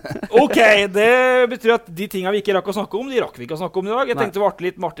 Ok, det betyr at de tingene vi ikke rakk å snakke om, de rakk vi ikke å snakke om i dag. Jeg tenkte å varte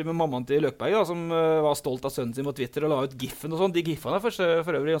litt Martin med mammaen til Løkberg, da, som var stolt av sønnen sin på Twitter og la ut giffen og sånn. De giffene for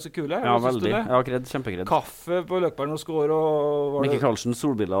øvrig ganske kule. Ja, veldig. Ja, kjempekred. Kaffe på Løkberg når skår og... Mikkel Karlsen,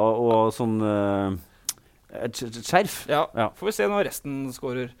 solbiler og sånn et skjerf. Ja, får vi se når resten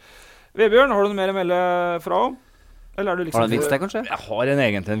skårer. Vebjørn, har du noe mer å melde fra om? Eller du liksom har du en vits til, kanskje? Jeg har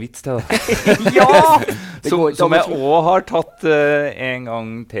egentlig en vits til det. Som jeg også har tatt en gang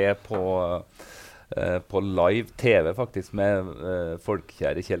til på live TV, faktisk, med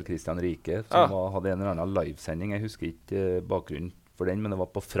folkekjære Kjell Kristian Rike, som hadde en eller annen livesending. Jeg husker ikke bakgrunnen for den, men det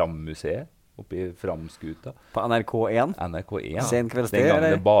var på Fram-museet, oppe i Fram-skuta. På NRK1? NRK1. Sen kveldstid, den gangen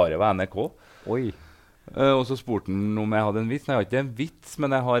det bare var NRK. Oi. Og så spurte han om jeg hadde en vits. Nei, jeg har ikke en vits,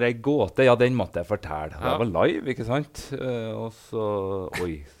 men jeg har en gåte. Ja, den måtte jeg fortelle. Det var live, ikke sant? Og så...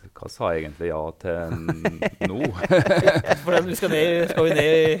 Oi, hva sa jeg egentlig ja til nå? Skal vi ned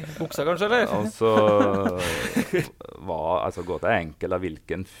i buksa, kanskje, eller? Og så var gåta enkel av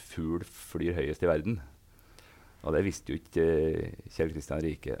hvilken fugl flyr høyest i verden. Og det visste jo ikke Kjell Kristian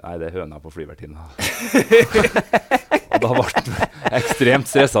Rike. Nei, det høna på flyvertinna. Og da ble han ekstremt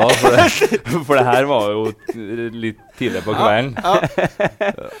stresset, for det her var jo litt tidlig på kvelden.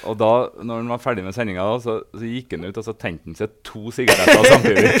 Og da, når han var ferdig med sendingen, så gikk han ut, og så tente han seg 2 sigaretter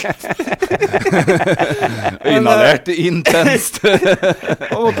samtidig. Inhalert intenst.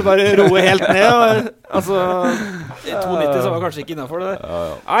 Og måtte bare roe helt ned. Altså, i 2,90 så var kanskje ikke innenfor det.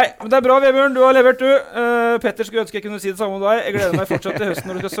 Nei, men det er bra, Vebjørn. Du har levert, du. Petter skulle ønske jeg kunne si det samme om deg. Jeg gleder meg fortsatt til høsten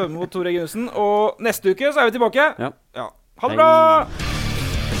når du skal svømme mot Tore Ginussen. Og neste uke så vi tilbake. Ja. Ha det bra!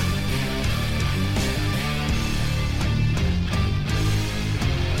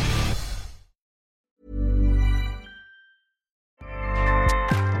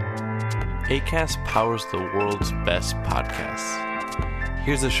 Acast powers the world's best podcasts.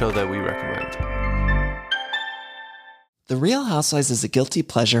 Here's a show that we recommend. The Real Housewives is a guilty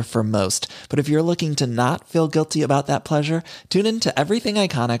pleasure for most, but if you're looking to not feel guilty about that pleasure, tune in to Everything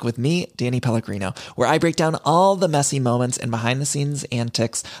Iconic with me, Danny Pellegrino, where I break down all the messy moments and behind-the-scenes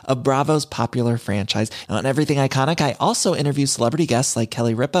antics of Bravo's popular franchise. And on Everything Iconic, I also interview celebrity guests like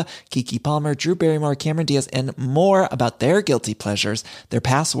Kelly Ripa, Keke Palmer, Drew Barrymore, Cameron Diaz, and more about their guilty pleasures, their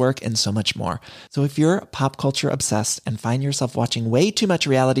past work, and so much more. So if you're pop culture obsessed and find yourself watching way too much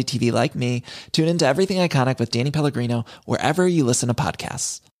reality TV like me, tune into Everything Iconic with Danny Pellegrino, wherever you listen to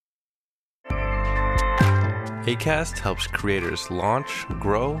podcasts. Acast helps creators launch,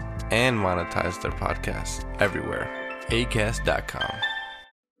 grow, and monetize their podcasts everywhere. Acast.com.